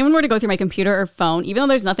to go through my computer or phone, even though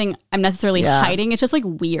there's nothing I'm necessarily hiding. It's just like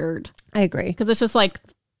weird. I agree. Because it's just like,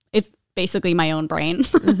 it's basically my own brain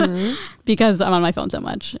because I'm on my phone so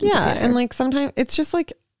much. Yeah. And like sometimes it's just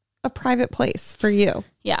like a private place for you.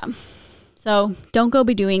 Yeah. So don't go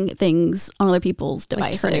be doing things on other people's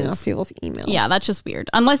devices. Like turning off people's emails. Yeah, that's just weird.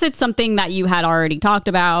 Unless it's something that you had already talked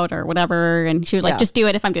about or whatever. And she was like, just do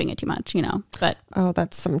it if I'm doing it too much, you know. But oh,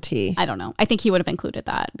 that's some tea. I don't know. I think he would have included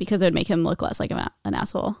that because it would make him look less like an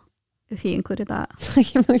asshole if he included that.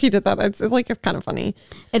 He did that. It's like, it's kind of funny.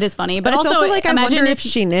 It is funny. But it's also like, I wonder if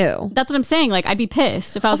she knew. That's what I'm saying. Like, I'd be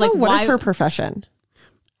pissed if I was also, like, what is her profession?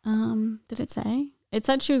 Did it say? It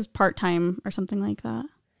said she was part-time or something like that.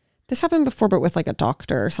 This happened before, but with like a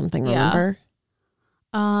doctor or something, remember?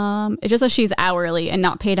 It just says she's hourly and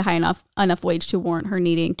not paid a high enough wage to warrant her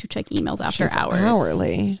needing to check emails after hours.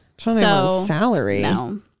 Hourly. So salary.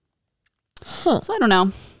 No. Huh. So I don't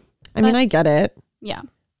know. I mean, I get it. Yeah.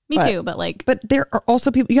 Me too, but like... But there are also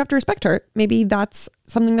people, you have to respect her. Maybe that's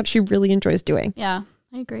something that she really enjoys doing. Yeah,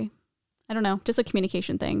 I agree. I don't know. Just a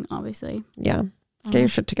communication thing, obviously. Yeah. Get your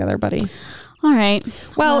shit together, buddy. All right.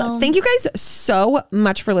 Well, thank you guys so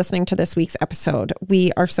much for listening to this week's episode.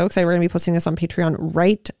 We are so excited. We're going to be posting this on Patreon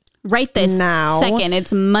right this second.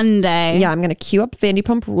 It's Monday. Yeah, I'm going to queue up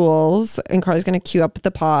Vanderpump Rules and Carly's going to queue up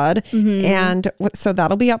the pod. And so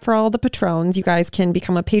that'll be up for all the patrons. You guys can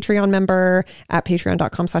become a Patreon member at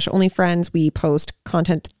patreon.com/onlyfriends. We post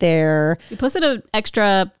content there. We posted an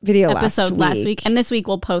extra video episode last week. And this week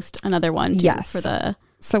we'll post another one too, for the...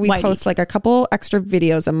 So we post like a couple extra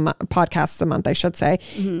videos, podcasts a month, I should say.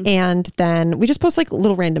 And then we just post like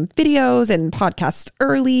little random videos and podcasts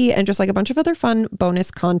early and just like a bunch of other fun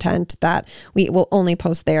bonus content that we will only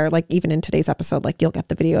post there. Like even in today's episode, like you'll get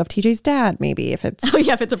the video of TJ's dad, maybe if it's... Oh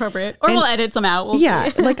yeah, if it's appropriate. Or we'll edit some out. We'll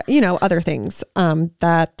see. Like, you know, other things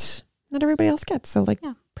that not everybody else gets. So like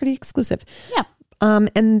pretty exclusive. Yeah.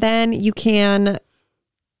 And then you can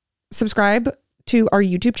subscribe to our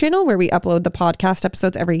YouTube channel where we upload the podcast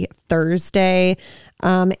episodes every Thursday.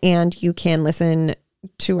 And you can listen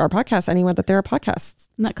to our podcast anywhere that there are podcasts.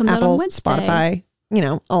 And that comes out on Wednesday. Spotify, you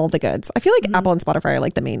know, all the goods. I feel like Apple and Spotify are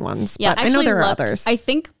like the main ones. Yeah, but I know there are others. I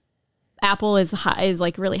think Apple is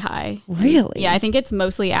like really high. Really? Yeah, I think it's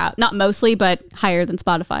mostly not mostly, but higher than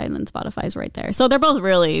Spotify, and then Spotify's right there. So they're both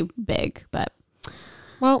really big, but...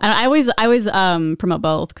 Well, I always promote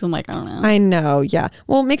both because I'm like, I don't know. I know. Yeah.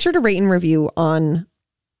 Well, make sure to rate and review on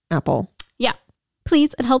Apple. Yeah.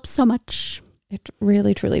 Please. It helps so much. It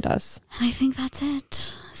really, truly does. And I think that's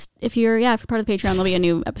it. If you're part of the Patreon, there'll be a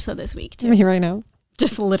new episode this week too. Me right now.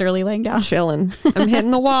 Just literally laying down. Chilling. I'm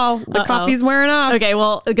hitting the wall. The coffee's wearing off. Okay.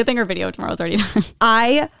 Well, a good thing our video tomorrow's already done.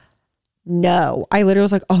 I literally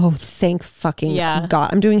was like, oh, thank fucking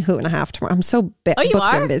God. I'm doing Hoot and a Half tomorrow. I'm so booked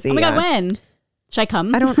and busy. Oh my God, when? Should I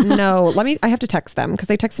come? I don't know. I have to text them because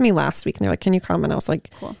they texted me last week and they're like, can you come? And I was like,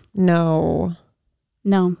 cool. No,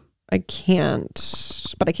 I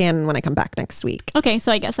can't, but I can when I come back next week. Okay.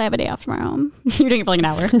 So I guess I have a day off tomorrow. You're doing it for like an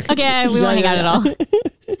hour. Okay. We won't hang out at all.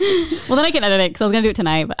 Well, then I can edit it because I was going to do it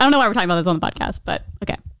tonight, but I don't know why we're talking about this on the podcast, but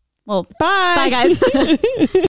okay. Well, bye. Bye guys.